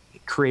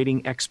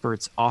 creating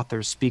experts,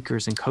 authors,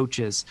 speakers, and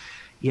coaches,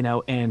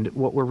 and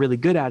what we're really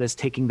good at is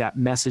taking that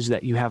message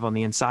that you have on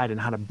the inside and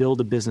how to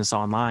build a business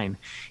online,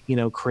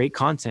 create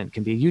content. It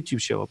can be a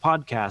YouTube show, a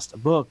podcast, a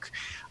book,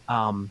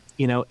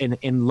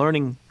 and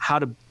learning how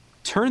to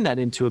turn that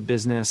into a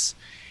business.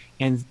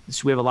 And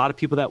so we have a lot of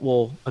people that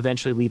will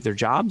eventually leave their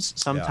jobs.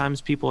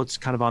 Sometimes people, it's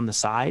kind of on the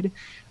side,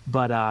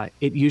 but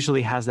it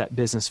usually has that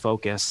business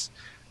focus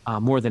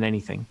more than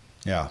anything.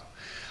 Yeah.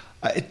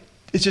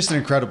 It's just an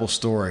incredible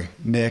story,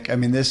 Nick. I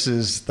mean, this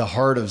is the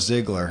heart of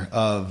Ziglar,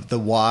 of the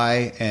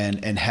why,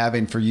 and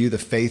having for you the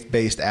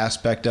faith-based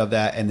aspect of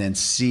that, and then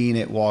seeing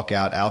it walk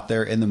out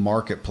there in the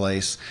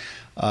marketplace.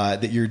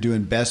 That you're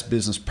doing best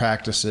business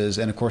practices.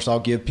 And of course, I'll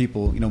give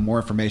people, more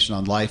information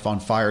on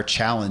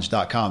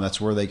lifeonfirechallenge.com.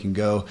 That's where they can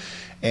go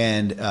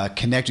and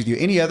connect with you.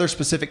 Any other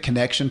specific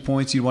connection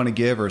points you want to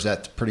give, or is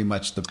that pretty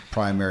much the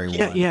primary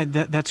one? Yeah,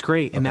 that's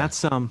great. Okay. And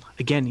that's,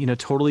 again,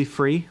 totally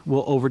free.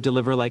 We'll over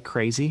deliver like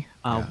crazy.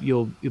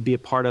 You'll be a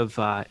part of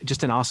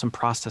just an awesome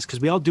process, because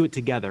we all do it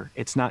together.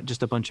 It's not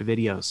just a bunch of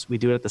videos. We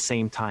do it at the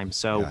same time.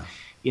 So,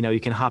 you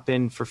can hop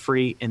in for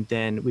free, and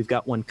then we've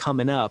got one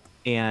coming up,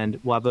 and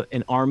we'll have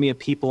an army of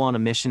people on a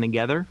mission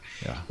together.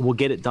 Yeah. We'll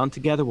get it done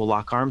together. We'll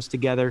lock arms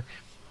together.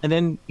 And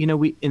then,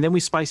 we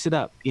spice it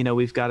up.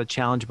 We've got a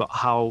challenge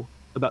about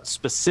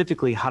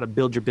specifically how to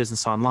build your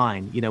business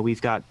online.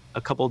 We've got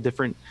a couple of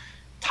different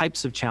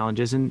types of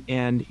challenges,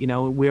 and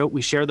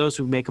we share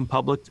those. We make them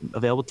public,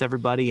 available to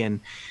everybody,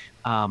 and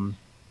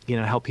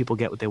help people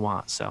get what they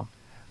want. So,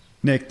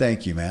 Nick,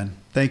 thank you, man.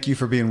 Thank you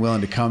for being willing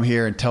to come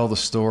here and tell the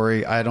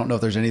story. I don't know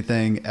if there's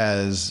anything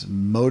as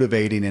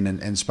motivating and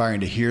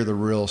inspiring to hear the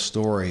real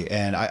story.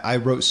 And I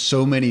wrote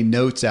so many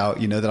notes out,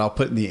 that I'll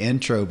put in the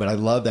intro, but I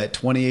love that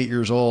 28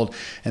 years old.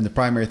 And the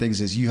primary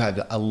things is you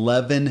have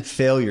 11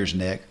 failures,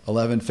 Nick,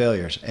 11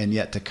 failures, and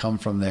yet to come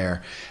from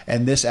there.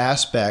 And this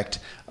aspect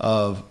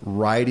of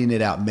writing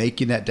it out,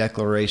 making that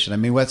declaration. I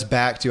mean, what's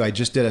back to, I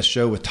just did a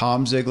show with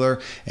Tom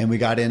Ziglar, and we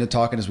got into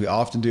talking, as we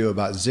often do,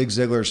 about Zig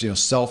Ziglar's,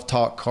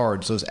 self-talk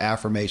cards, those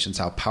affirmations,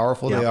 how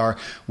powerful they are.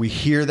 We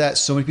hear that.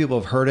 So many people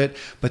have heard it,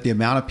 but the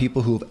amount of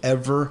people who have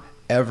ever,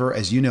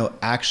 as you know,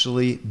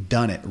 actually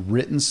done it,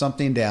 written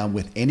something down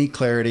with any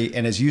clarity.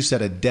 And as you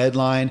said, a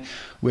deadline,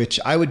 which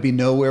I would be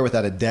nowhere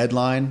without a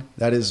deadline.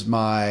 That is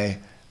my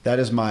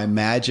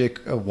magic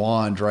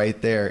wand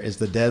right there, is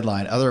the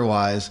deadline.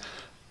 Otherwise,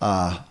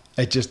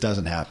 it just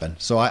doesn't happen.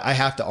 So I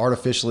have to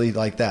artificially,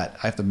 like that,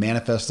 I have to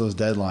manifest those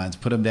deadlines,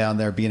 put them down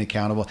there, being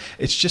accountable.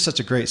 It's just such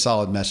a great,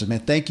 solid message, man.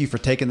 Thank you for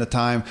taking the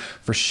time,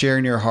 for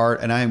sharing your heart.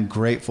 And I am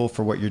grateful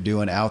for what you're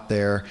doing out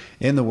there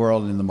in the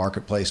world and in the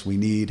marketplace. We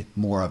need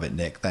more of it,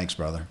 Nick. Thanks,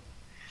 brother.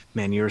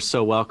 Man, you're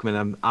so welcome.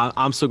 And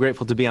I'm so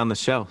grateful to be on the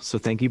show. So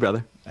thank you,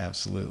 brother.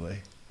 Absolutely.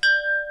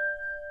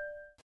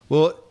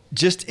 Well,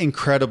 just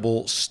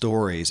incredible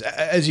stories.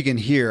 As you can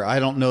hear, I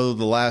don't know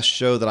the last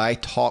show that I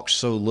talked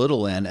so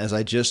little in, as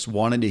I just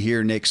wanted to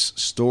hear Nick's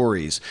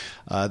stories.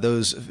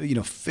 Those,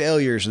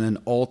 failures and then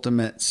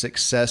ultimate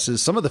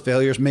successes. Some of the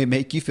failures may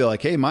make you feel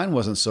like, hey, mine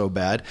wasn't so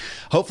bad.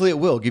 Hopefully it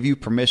will give you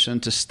permission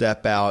to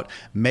step out,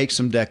 make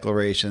some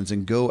declarations,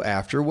 and go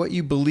after what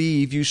you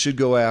believe you should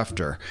go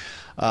after.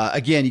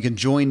 Again, you can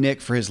join Nick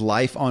for his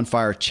Life on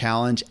Fire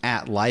Challenge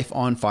at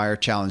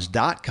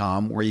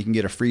lifeonfirechallenge.com, where you can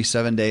get a free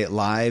 7-day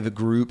live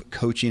group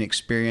coaching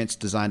experience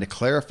designed to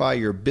clarify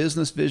your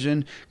business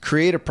vision,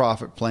 create a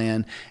profit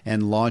plan,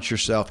 and launch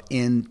yourself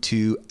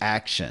into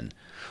action.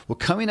 Well,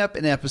 coming up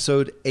in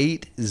episode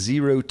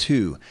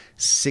 802,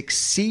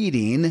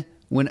 Succeeding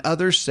when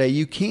others say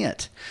you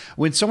can't.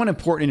 When someone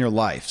important in your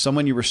life,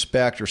 someone you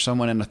respect, or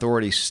someone in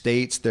authority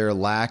states their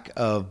lack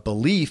of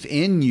belief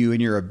in you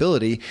and your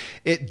ability,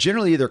 it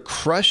generally either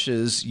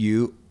crushes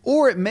you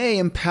or it may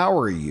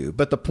empower you.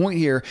 But the point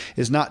here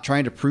is not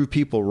trying to prove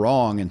people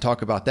wrong and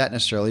talk about that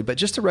necessarily, but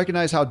just to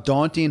recognize how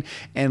daunting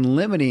and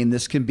limiting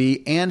this can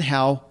be and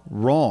how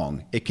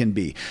wrong it can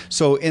be.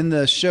 So in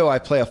the show, I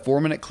play a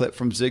 4-minute clip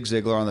from Zig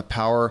Ziglar on the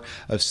power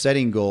of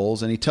setting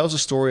goals, and he tells a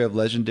story of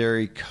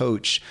legendary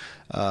coach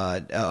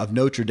of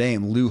Notre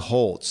Dame, Lou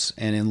Holtz.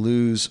 And in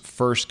Lou's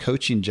first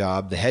coaching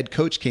job, the head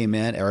coach came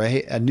in, or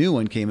a new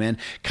one came in,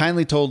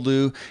 kindly told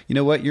Lou, you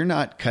know what, you're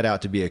not cut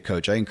out to be a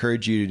coach. I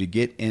encourage you to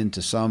get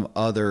into some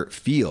other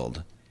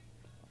field.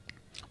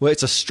 Well,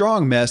 it's a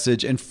strong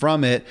message, and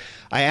from it,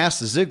 I asked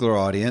the Ziglar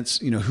audience,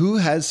 who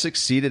has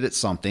succeeded at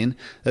something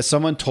that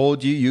someone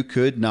told you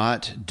could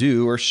not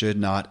do or should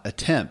not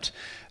attempt?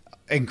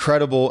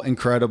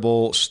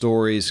 Incredible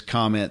stories,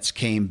 comments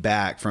came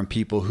back from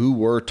people who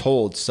were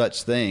told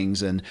such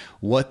things and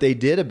what they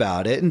did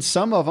about it. And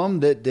some of them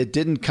that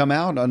didn't come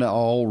out on an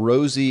all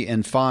rosy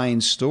and fine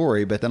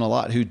story, but then a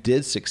lot who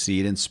did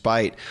succeed in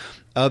spite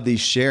of these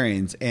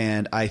sharings.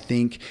 And I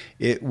think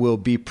it will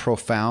be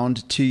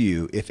profound to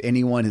you if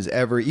anyone has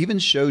ever even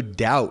showed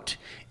doubt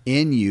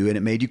in you and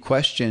it made you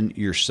question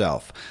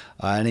yourself.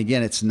 And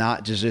again, it's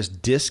not to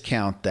just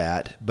discount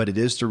that, but it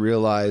is to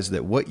realize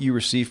that what you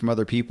receive from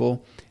other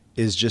people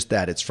is just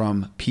that. It's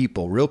from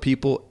people, real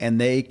people, and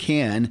they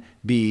can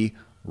be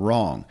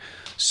wrong.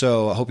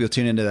 So I hope you'll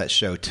tune into that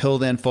show. Till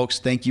then, folks,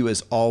 thank you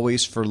as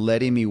always for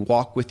letting me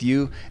walk with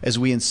you as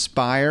we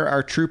inspire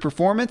our true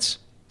performance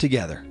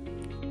together.